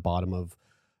get to the bottom of,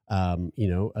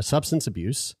 a substance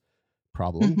abuse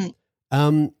problem,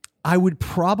 I would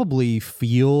probably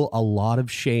feel a lot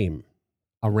of shame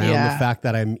around the fact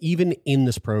that I'm even in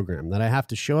this program, that I have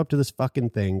to show up to this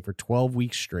fucking thing for 12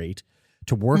 weeks straight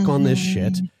to work on this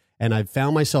shit. And I've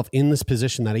found myself in this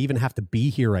position that I even have to be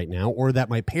here right now, or that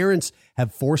my parents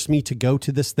have forced me to go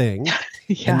to this thing.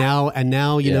 And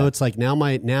now, you know, it's like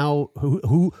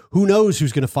who knows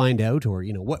who's going to find out, or,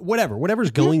 you know,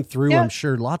 whatever's going through, I'm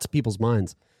sure lots of people's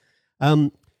minds.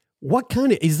 What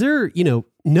kind of, is there, you know,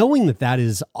 knowing that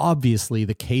is obviously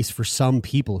the case for some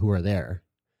people who are there.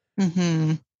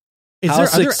 How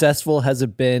successful has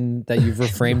it been that you've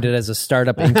reframed it as a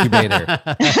startup incubator?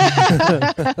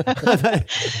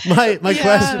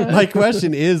 my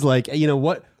question is, like, you know,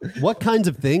 what kinds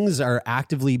of things are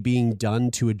actively being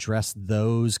done to address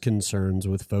those concerns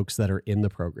with folks that are in the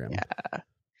program?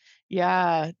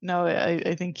 Yeah, no,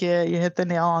 I think you hit the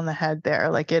nail on the head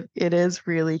there. Like it is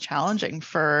really challenging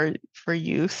for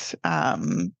youth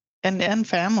and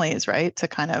families, right, to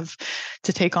kind of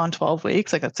take on 12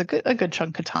 weeks. Like that's a good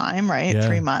chunk of time, right?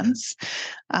 3 months.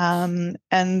 And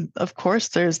of course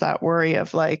there's that worry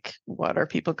of like, what are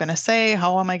people going to say?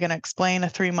 How am I going to explain a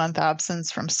 3-month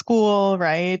absence from school,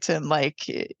 right? And like,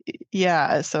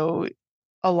 so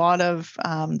a lot of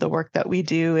the work that we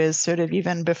do is sort of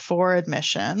even before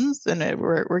admissions, and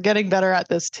we're getting better at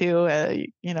this too,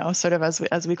 you know, sort of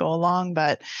as we go along.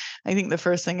 But I think the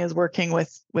first thing is working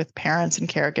with parents and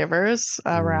caregivers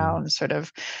around sort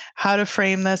of how to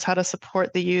frame this, how to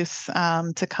support the youth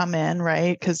to come in,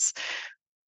 right? Because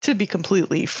to be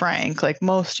completely frank, like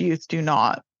most youth do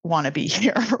not want to be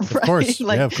here, right? Of course.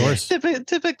 Like, of course.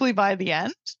 Typically by the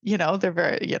end, you know, they're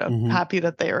very, you know, happy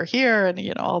that they were here and,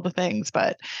 you know, all the things.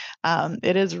 But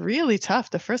it is really tough.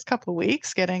 The first couple of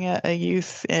weeks, getting a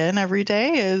youth in every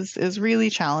day is really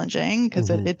challenging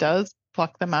because it does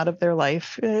pluck them out of their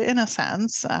life in a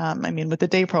sense. I mean, with the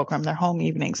day program, they're home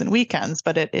evenings and weekends,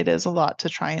 but it is a lot to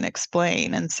try and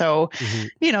explain. And so,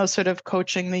 you know, sort of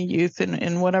coaching the youth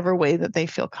in whatever way that they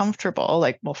feel comfortable.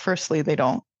 Like, well, firstly, they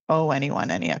don't owe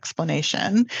anyone any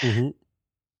explanation,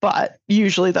 but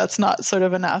usually that's not sort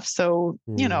of enough. So,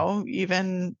 you know,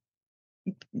 even,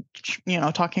 you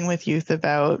know, talking with youth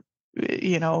about,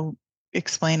 you know,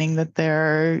 explaining that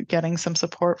they're getting some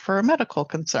support for a medical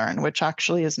concern, which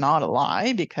actually is not a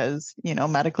lie because, you know,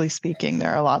 medically speaking,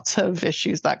 there are lots of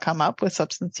issues that come up with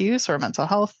substance use or mental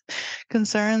health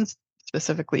concerns,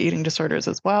 specifically eating disorders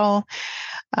as well.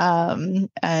 Sorry,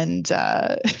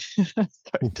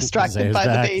 distracted by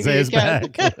the baby Zay's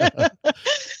again. back.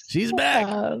 She's back.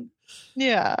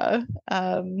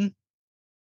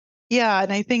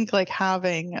 And I think like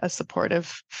having a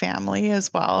supportive family as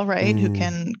well, right? Who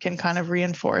can kind of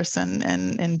reinforce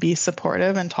and be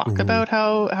supportive and talk about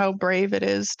how brave it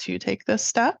is to take this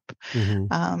step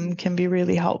can be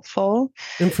really helpful.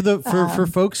 And for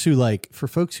folks who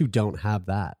don't have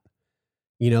that,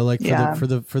 you know, like for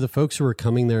the folks who are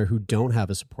coming there who don't have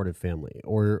a supportive family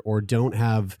or don't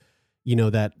have, you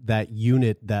know, that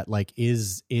unit that like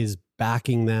is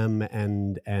backing them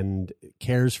and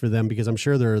cares for them, because I'm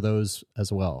sure there are those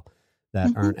as well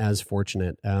that aren't as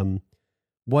fortunate.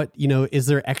 What, you know, is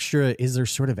there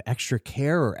sort of extra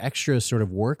care or extra sort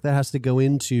of work that has to go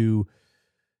into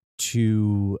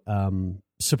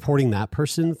supporting that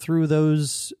person through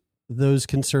those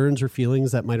concerns or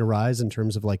feelings that might arise in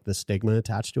terms of like the stigma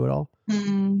attached to it all?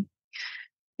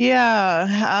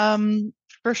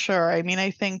 For sure. I mean, I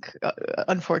think,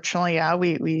 unfortunately,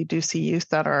 we do see youth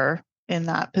that are in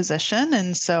that position.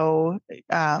 And so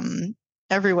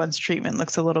everyone's treatment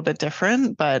looks a little bit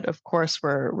different, but of course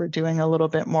we're doing a little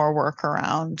bit more work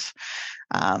around,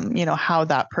 you know, how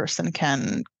that person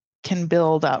can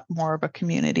build up more of a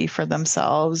community for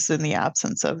themselves in the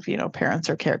absence of, you know, parents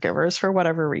or caregivers for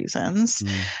whatever reasons.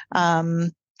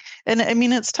 And I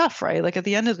mean, it's tough, right? Like at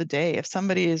the end of the day, if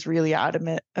somebody is really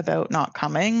adamant about not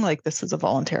coming, like this is a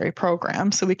voluntary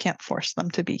program, so we can't force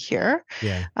them to be here.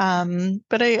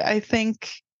 But I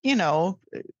think, you know,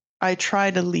 I try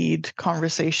to lead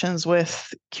conversations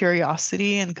with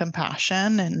curiosity and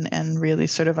compassion and really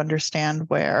sort of understand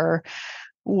where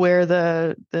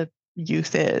the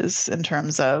youth is in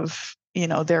terms of, you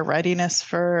know, their readiness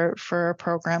for a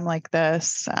program like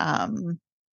this.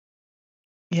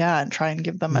 And try and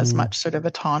give them as much sort of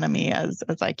autonomy as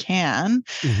I can.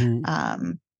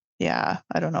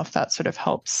 I don't know if that sort of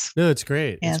helps. No, it's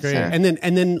great. It's great. And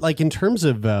then like in terms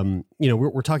of, you know,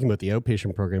 we're talking about the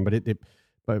outpatient program, but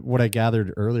but what I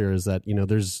gathered earlier is that,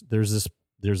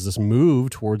 there's this move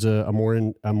towards a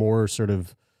more sort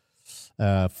of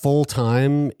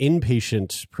full-time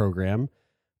inpatient program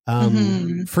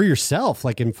for yourself,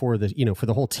 like, and for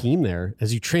the whole team there,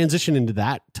 as you transition into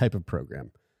that type of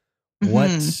program.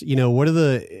 What's that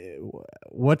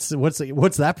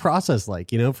process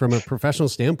like, from a professional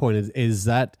standpoint? Is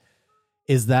that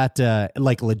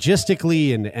like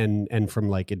logistically and from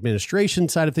like administration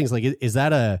side of things, like, is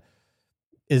that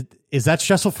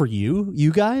stressful for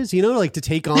you guys, like, to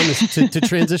take on this, to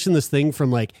transition this thing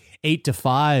from like 8 to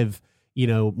 5,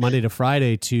 Monday to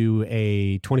Friday, to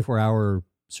a 24-hour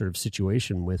sort of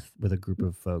situation with a group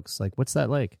of folks? Like, what's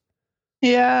that like?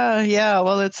 Yeah.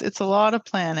 Well, it's a lot of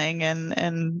planning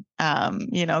and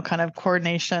kind of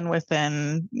coordination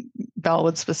within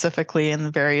Bellwood specifically, and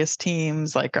the various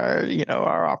teams, like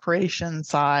our operations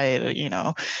side,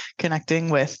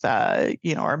 connecting with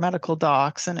our medical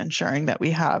docs and ensuring that we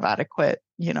have adequate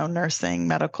nursing,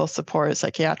 medical support,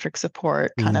 psychiatric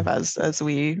support, kind of as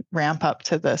we ramp up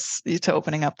to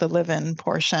opening up the live-in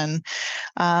portion.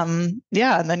 And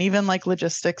then even like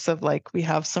logistics of like, we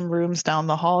have some rooms down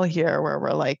the hall here where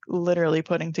we're like literally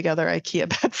putting together IKEA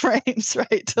bed frames,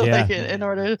 right? In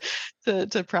order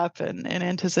to prep and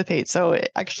anticipate. So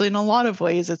actually, in a lot of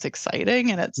ways, it's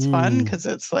exciting and it's fun, because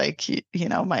it's like,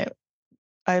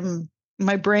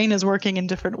 my brain is working in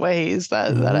different ways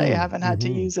that I haven't had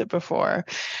to use it before.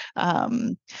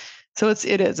 So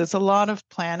it's a lot of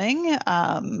planning.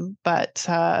 But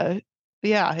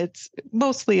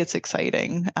it's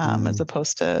exciting as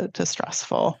opposed to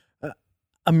stressful.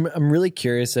 I'm really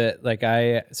curious at, like,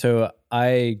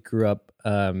 I grew up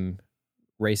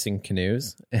racing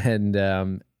canoes, and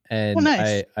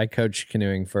nice. I coached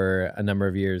canoeing for a number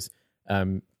of years.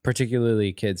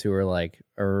 Particularly kids who were like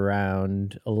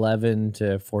around 11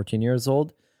 to 14 years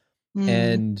old.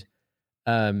 And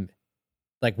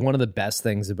like, one of the best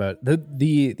things about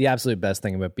the absolute best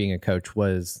thing about being a coach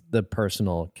was the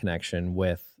personal connection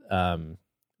with the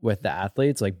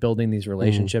athletes, like building these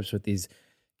relationships with these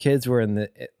kids who are in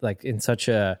such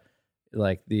a,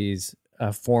 like, these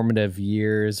formative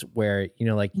years where,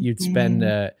 like, you'd spend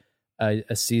a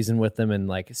season with them and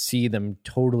like see them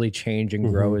totally change and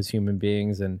grow as human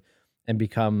beings and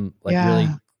become like really,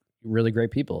 really great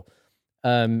people.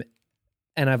 And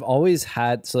I've always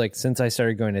had, so like, since I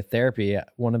started going to therapy,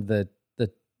 one of the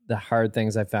hard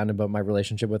things I found about my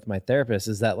relationship with my therapist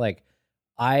is that, like,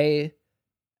 I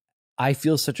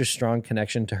feel such a strong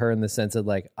connection to her in the sense that,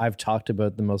 like, I've talked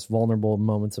about the most vulnerable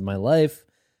moments of my life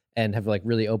and have like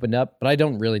really opened up, but I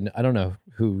don't know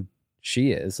who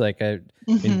she is. Like, I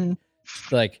mean,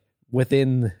 like,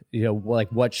 within, like,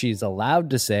 what she's allowed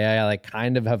to say, I like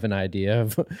kind of have an idea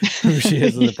of who she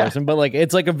is as a person, but like,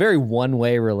 it's like a very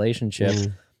one-way relationship.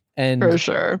 And for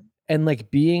sure. And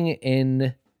like, being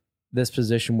in this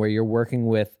position where you're working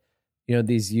with,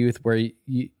 these youth, where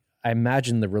I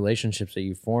imagine the relationships that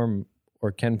you form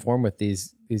or can form with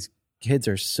these kids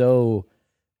are so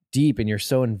deep, and you're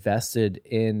so invested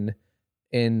in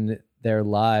their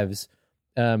lives.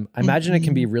 I imagine it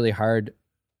can be really hard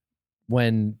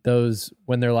when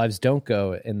their lives don't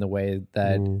go in the way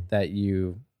that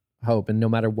you hope, and no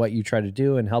matter what you try to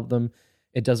do and help them,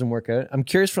 it doesn't work out. I'm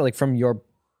curious, from your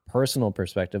personal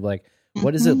perspective, like,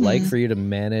 what is it like for you to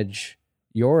manage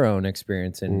your own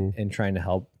experience in trying to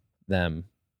help them?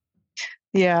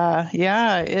 Yeah,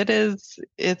 it is.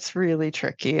 It's really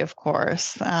tricky, of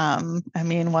course. I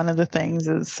mean, one of the things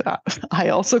is I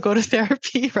also go to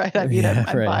therapy, right? I mean, I'm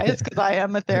biased because I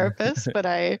am a therapist, but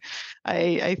I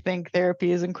think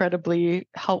therapy is incredibly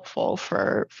helpful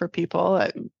for people,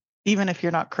 even if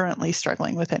you're not currently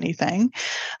struggling with anything.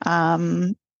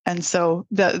 And so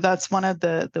that's one of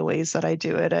the ways that I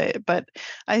do it. But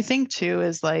I think too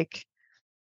is like,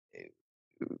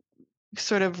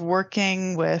 sort of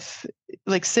working with,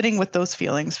 like, sitting with those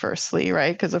feelings firstly,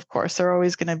 right? Because of course there are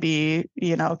always going to be,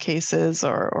 cases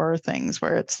or things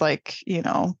where it's like,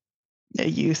 a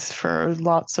youth for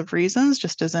lots of reasons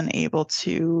just isn't able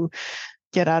to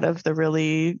get out of the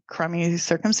really crummy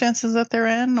circumstances that they're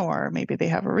in, or maybe they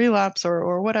have a relapse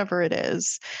or whatever it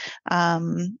is. I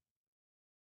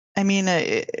mean,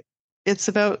 it's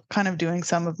about kind of doing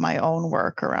some of my own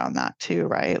work around that too,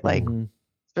 right? Like,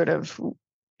 sort of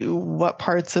what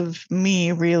parts of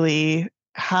me really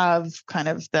have kind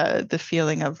of the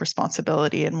feeling of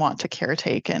responsibility and want to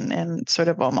caretake and sort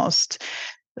of almost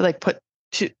like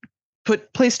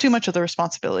place too much of the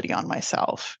responsibility on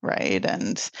myself, right?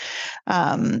 And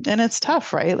it's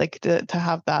tough, right? Like to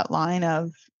have that line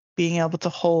of, being able to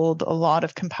hold a lot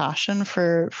of compassion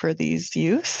for these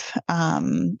youth,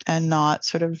 and not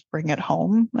sort of bring it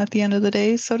home at the end of the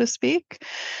day, so to speak.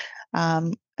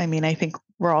 I mean, I think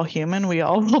we're all human. We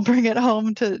all will bring it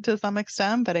home to some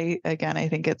extent. But I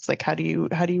think it's like, how do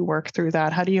you work through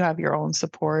that? How do you have your own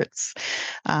supports,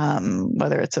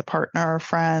 whether it's a partner or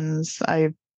friends?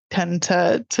 I tend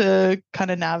to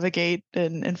kind of navigate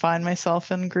and find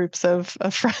myself in groups of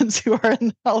friends who are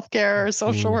in healthcare or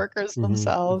social workers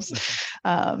themselves.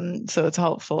 So it's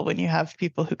helpful when you have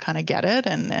people who kind of get it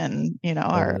and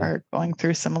are going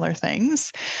through similar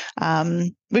things,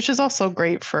 which is also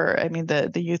great for, I mean,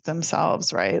 the youth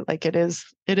themselves, right? Like it is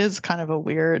kind of a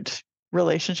weird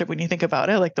relationship when you think about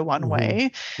it, like the one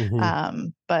way.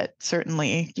 But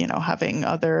certainly, having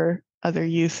other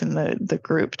youth in the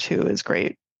group too is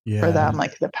great for them,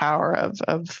 like the power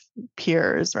of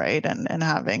peers, right? And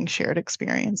having shared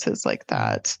experiences like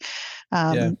that.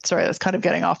 Sorry, that's kind of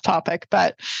getting off topic,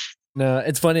 but no,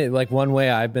 it's funny. Like one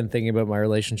way I've been thinking about my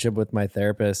relationship with my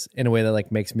therapist in a way that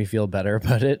like makes me feel better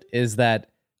about it is that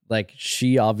like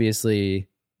she obviously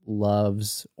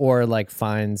loves or like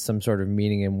finds some sort of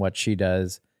meaning in what she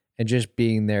does, and just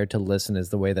being there to listen is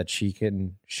the way that she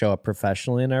can show up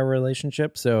professionally in our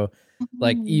relationship. So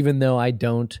like, even though I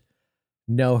don't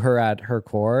know her at her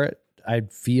core, I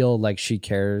feel like she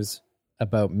cares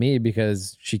about me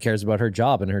because she cares about her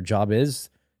job, and her job is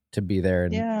to be there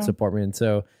and support me. And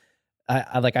so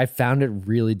I found it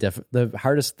really the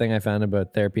hardest thing I found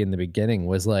about therapy in the beginning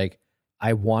was like,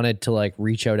 I wanted to like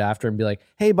reach out after and be like,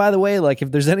 hey, by the way, like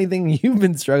if there's anything you've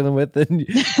been struggling with and you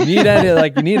need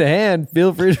you need a hand,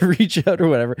 feel free to reach out or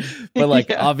whatever. But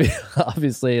like,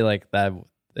 obviously like that,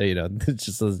 it's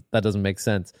just, that doesn't make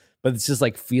sense. But it's just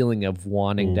like feeling of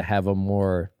wanting to have a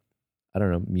more, I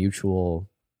don't know, mutual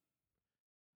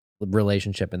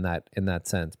relationship in that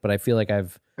sense. But I feel like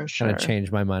I've kind of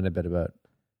changed my mind a bit about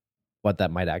what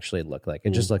that might actually look like. It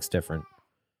just looks different.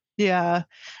 Yeah.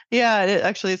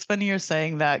 Actually, it's funny you're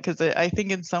saying that, because I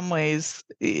think in some ways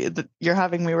you're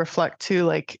having me reflect too,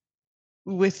 like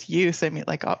with youth. I mean,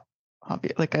 like I'm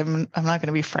not going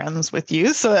to be friends with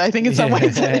you, so I think in some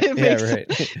ways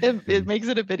it makes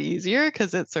it a bit easier,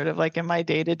 because it's sort of like in my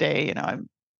day to day, I'm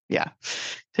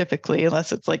typically,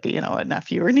 unless it's like a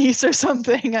nephew or niece or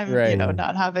something, I'm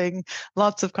not having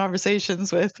lots of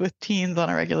conversations with teens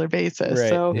on a regular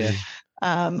basis.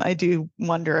 I do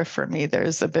wonder if for me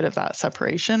there's a bit of that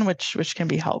separation, which can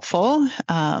be helpful.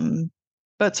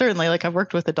 But certainly, like I've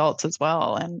worked with adults as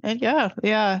well, and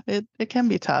it can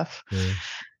be tough.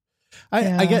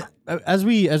 I get, as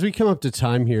we come up to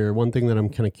time here, one thing that I'm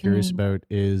kind of curious about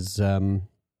is,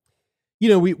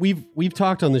 we've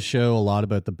talked on the show a lot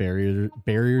about the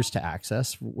barriers to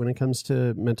access when it comes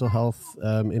to mental health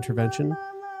intervention.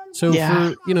 So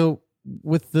for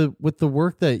with the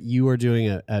work that you are doing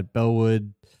at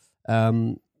Bellwood,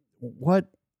 what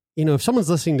if someone's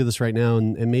listening to this right now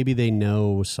and maybe they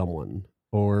know someone,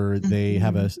 or they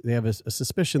have a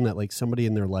suspicion that like somebody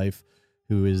in their life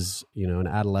who is an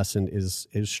adolescent is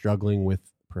struggling with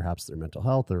perhaps their mental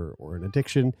health or an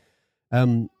addiction,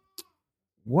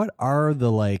 what are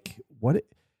the what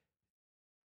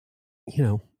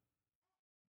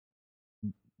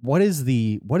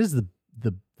is the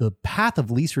path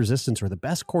of least resistance, or the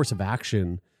best course of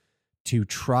action to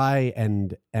try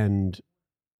and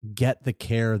get the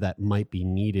care that might be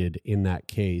needed in that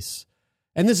case?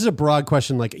 And this is a broad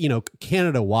question, like,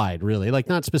 Canada wide, really, like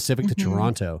not specific to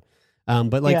Toronto.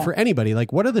 But like for anybody,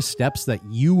 like what are the steps that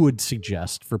you would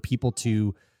suggest for people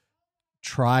to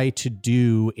try to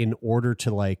do in order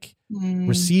to like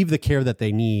receive the care that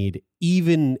they need,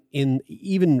 even within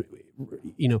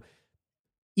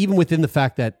the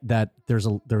fact that there's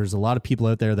a lot of people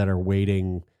out there that are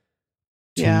waiting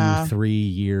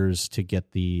 2-3 years to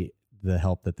get the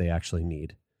help that they actually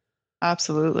need?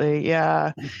 Absolutely.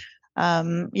 Yeah.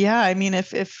 I mean,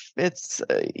 if it's,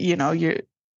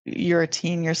 you're a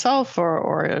teen yourself,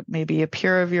 or maybe a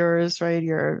peer of yours, right?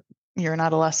 You're an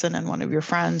adolescent and one of your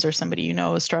friends or somebody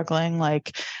is struggling.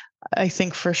 Like, I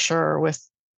think for sure with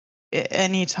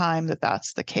any time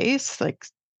that's the case, like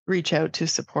reach out to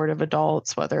supportive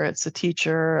adults, whether it's a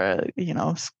teacher,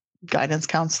 guidance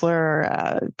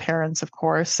counselor, parents, of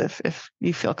course, if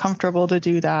you feel comfortable to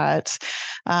do that.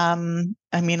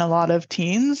 I mean, a lot of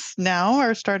teens now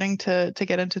are starting to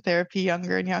get into therapy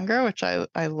younger and younger, which I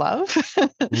love.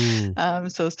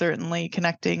 So certainly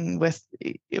connecting with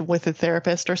a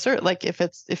therapist, or like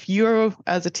if you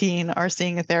as a teen are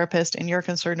seeing a therapist and you're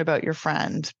concerned about your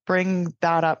friend, bring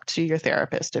that up to your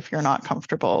therapist. If you're not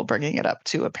comfortable bringing it up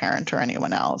to a parent or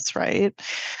anyone else, right?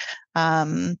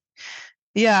 I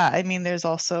mean, there's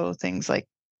also things like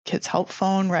kids help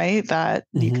phone, right? That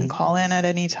you can call in at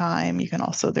any time. You can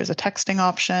also, there's a texting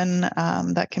option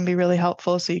that can be really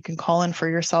helpful. So you can call in for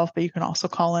yourself, but you can also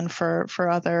call in for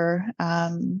other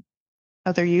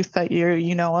youth that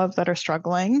you know of that are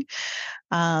struggling.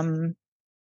 I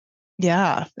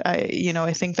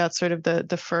think that's sort of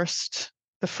the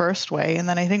first way. And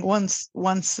then I think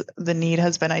once the need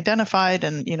has been identified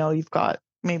and, you've got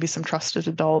maybe some trusted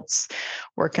adults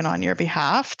working on your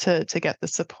behalf to get the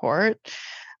support,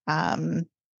 a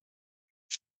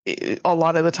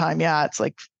lot of the time, it's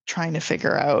like trying to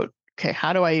figure out, okay,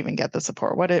 how do I even get the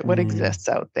support? What exists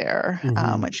out there,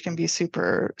 which can be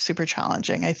super, super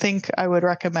challenging. I think I would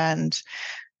recommend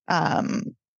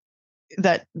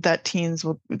that teens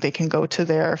they can go to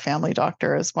their family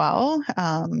doctor as well.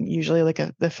 Usually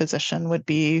the physician would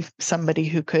be somebody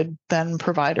who could then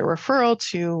provide a referral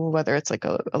to whether it's like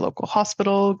a local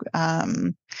hospital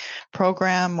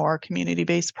program or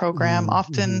community-based program.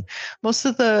 Often most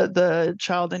of the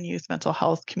child and youth mental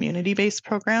health community-based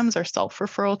programs are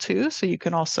self-referral too. So you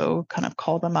can also kind of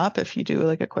call them up if you do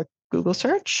like a quick Google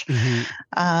search.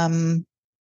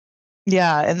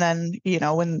 And then,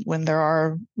 when there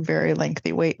are very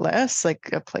lengthy wait lists, like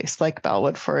a place like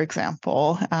Bellwood, for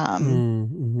example,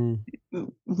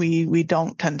 we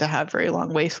don't tend to have very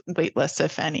long wait lists,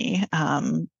 if any,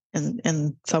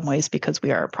 in some ways because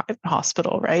we are a private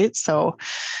hospital, right? So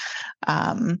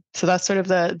that's sort of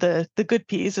the good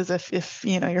piece is if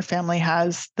your family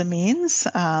has the means,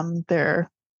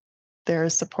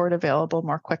 there's support available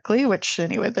more quickly, which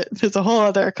anyway, there's a whole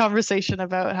other conversation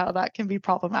about how that can be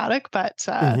problematic. But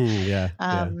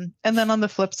and then on the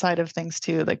flip side of things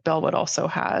too, like Bellwood also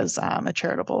has a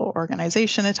charitable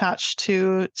organization attached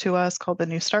to us called the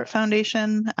New Start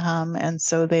Foundation. And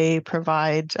so they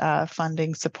provide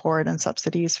funding, support, and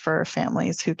subsidies for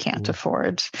families who can't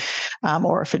afford,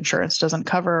 or if insurance doesn't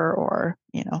cover, or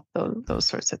those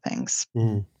sorts of things.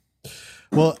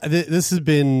 Well, this has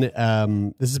been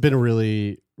a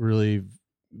really, really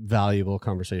valuable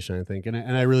conversation, I think, and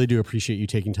I really do appreciate you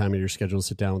taking time in your schedule to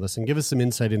sit down with us and give us some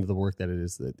insight into the work that it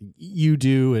is that you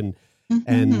do, and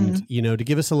to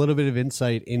give us a little bit of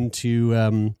insight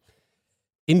into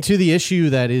the issue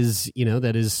that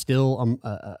is still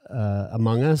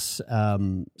among us,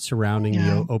 surrounding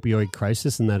the opioid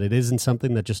crisis, and that it isn't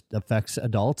something that just affects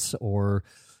adults or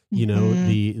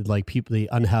the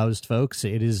unhoused folks.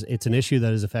 It's an issue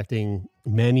that is affecting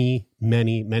many,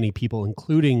 many, many people,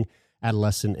 including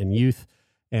adolescent and youth.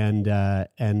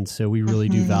 And so we really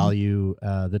do value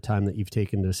the time that you've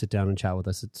taken to sit down and chat with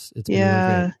us. It's been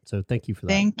really great. So thank you for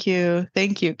that.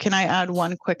 Thank you. Can I add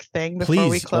one quick thing before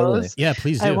we close? Totally. Yeah,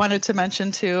 please do. I wanted to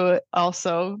mention too,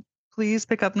 also, please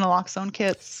pick up naloxone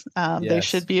kits. They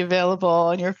should be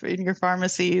available in your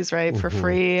pharmacies, right, for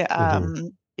free.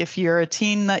 If you're a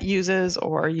teen that uses,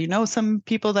 or some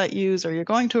people that use, or you're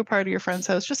going to a party at your friend's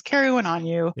house, just carry one on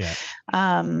you.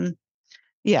 And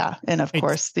of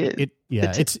course,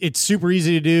 it's super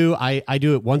easy to do. I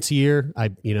do it once a year.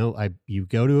 You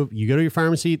go to your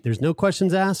pharmacy. There's no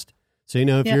questions asked. So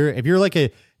if you're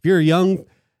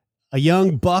a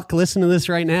young buck listening to this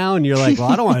right now, and you're like, well,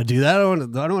 I don't want to do that. I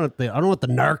don't want the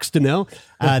narcs to know.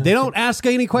 They don't ask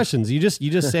any questions. You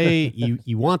just say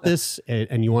you want this,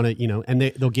 and you want to, and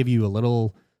they'll give you a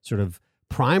little sort of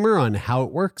primer on how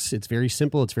it works. It's very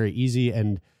simple. It's very easy,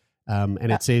 and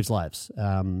it saves lives.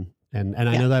 And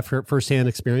I know that for firsthand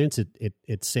experience,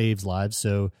 it saves lives.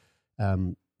 So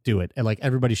do it. And like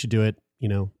everybody should do it.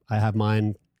 I have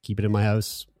mine. Keep it in my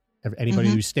house. Anybody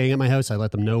who's staying at my house, I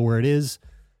let them know where it is.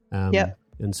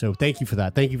 And so thank you for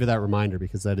that. Thank you for that reminder,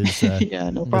 because that is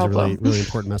no problem. A really, really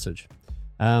important message.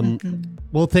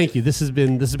 Well, thank you. This has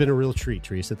been a real treat,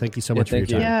 Teresa. Thank you so much for your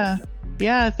time.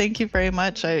 Yeah. Thank you very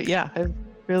much. I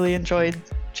really enjoyed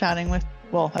chatting with,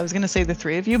 well, I was going to say the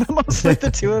three of you, but mostly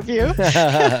the two of you.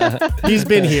 He's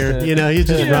been here, he's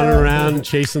just running around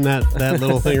chasing that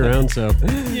little thing around. So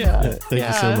thank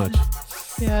you so much.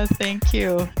 Yeah. Thank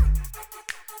you.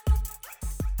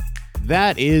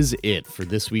 That is it for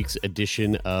this week's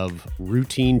edition of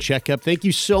Routine Checkup. Thank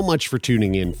you so much for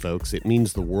tuning in, folks. It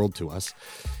means the world to us.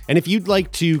 And if you'd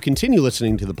like to continue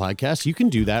listening to the podcast, you can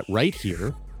do that right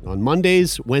here on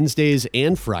Mondays, Wednesdays,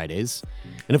 and Fridays.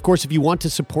 And of course, if you want to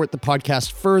support the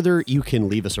podcast further, you can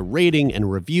leave us a rating and a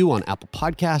review on Apple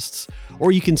Podcasts,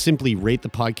 or you can simply rate the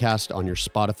podcast on your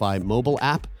Spotify mobile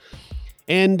app.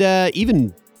 And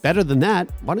even better than that,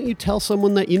 why don't you tell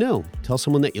someone that you know? Tell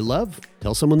someone that you love.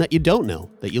 Tell someone that you don't know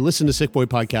that you listen to Sick Boy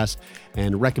Podcast,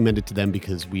 and recommend it to them,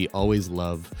 because we always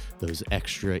love those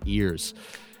extra ears.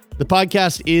 The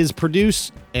podcast is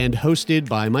produced and hosted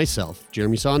by myself,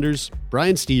 Jeremy Saunders,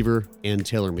 Brian Stever, and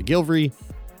Taylor McGilvery.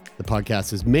 The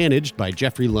podcast is managed by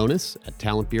Jeffrey Lonis at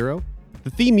Talent Bureau.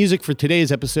 The theme music for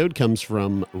today's episode comes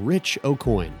from Rich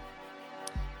O'Coin.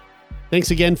 Thanks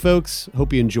again, folks.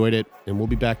 Hope you enjoyed it, and we'll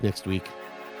be back next week.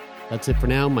 That's it for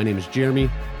now. My name is Jeremy,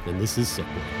 and this is Sick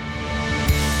Boy.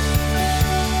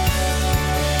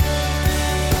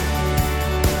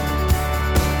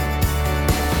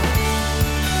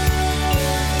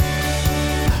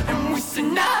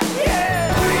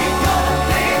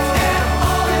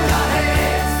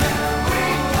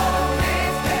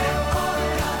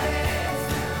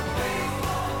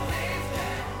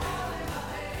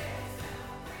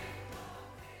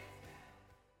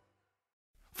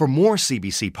 For more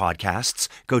CBC podcasts,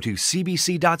 go to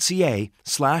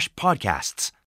cbc.ca/podcasts.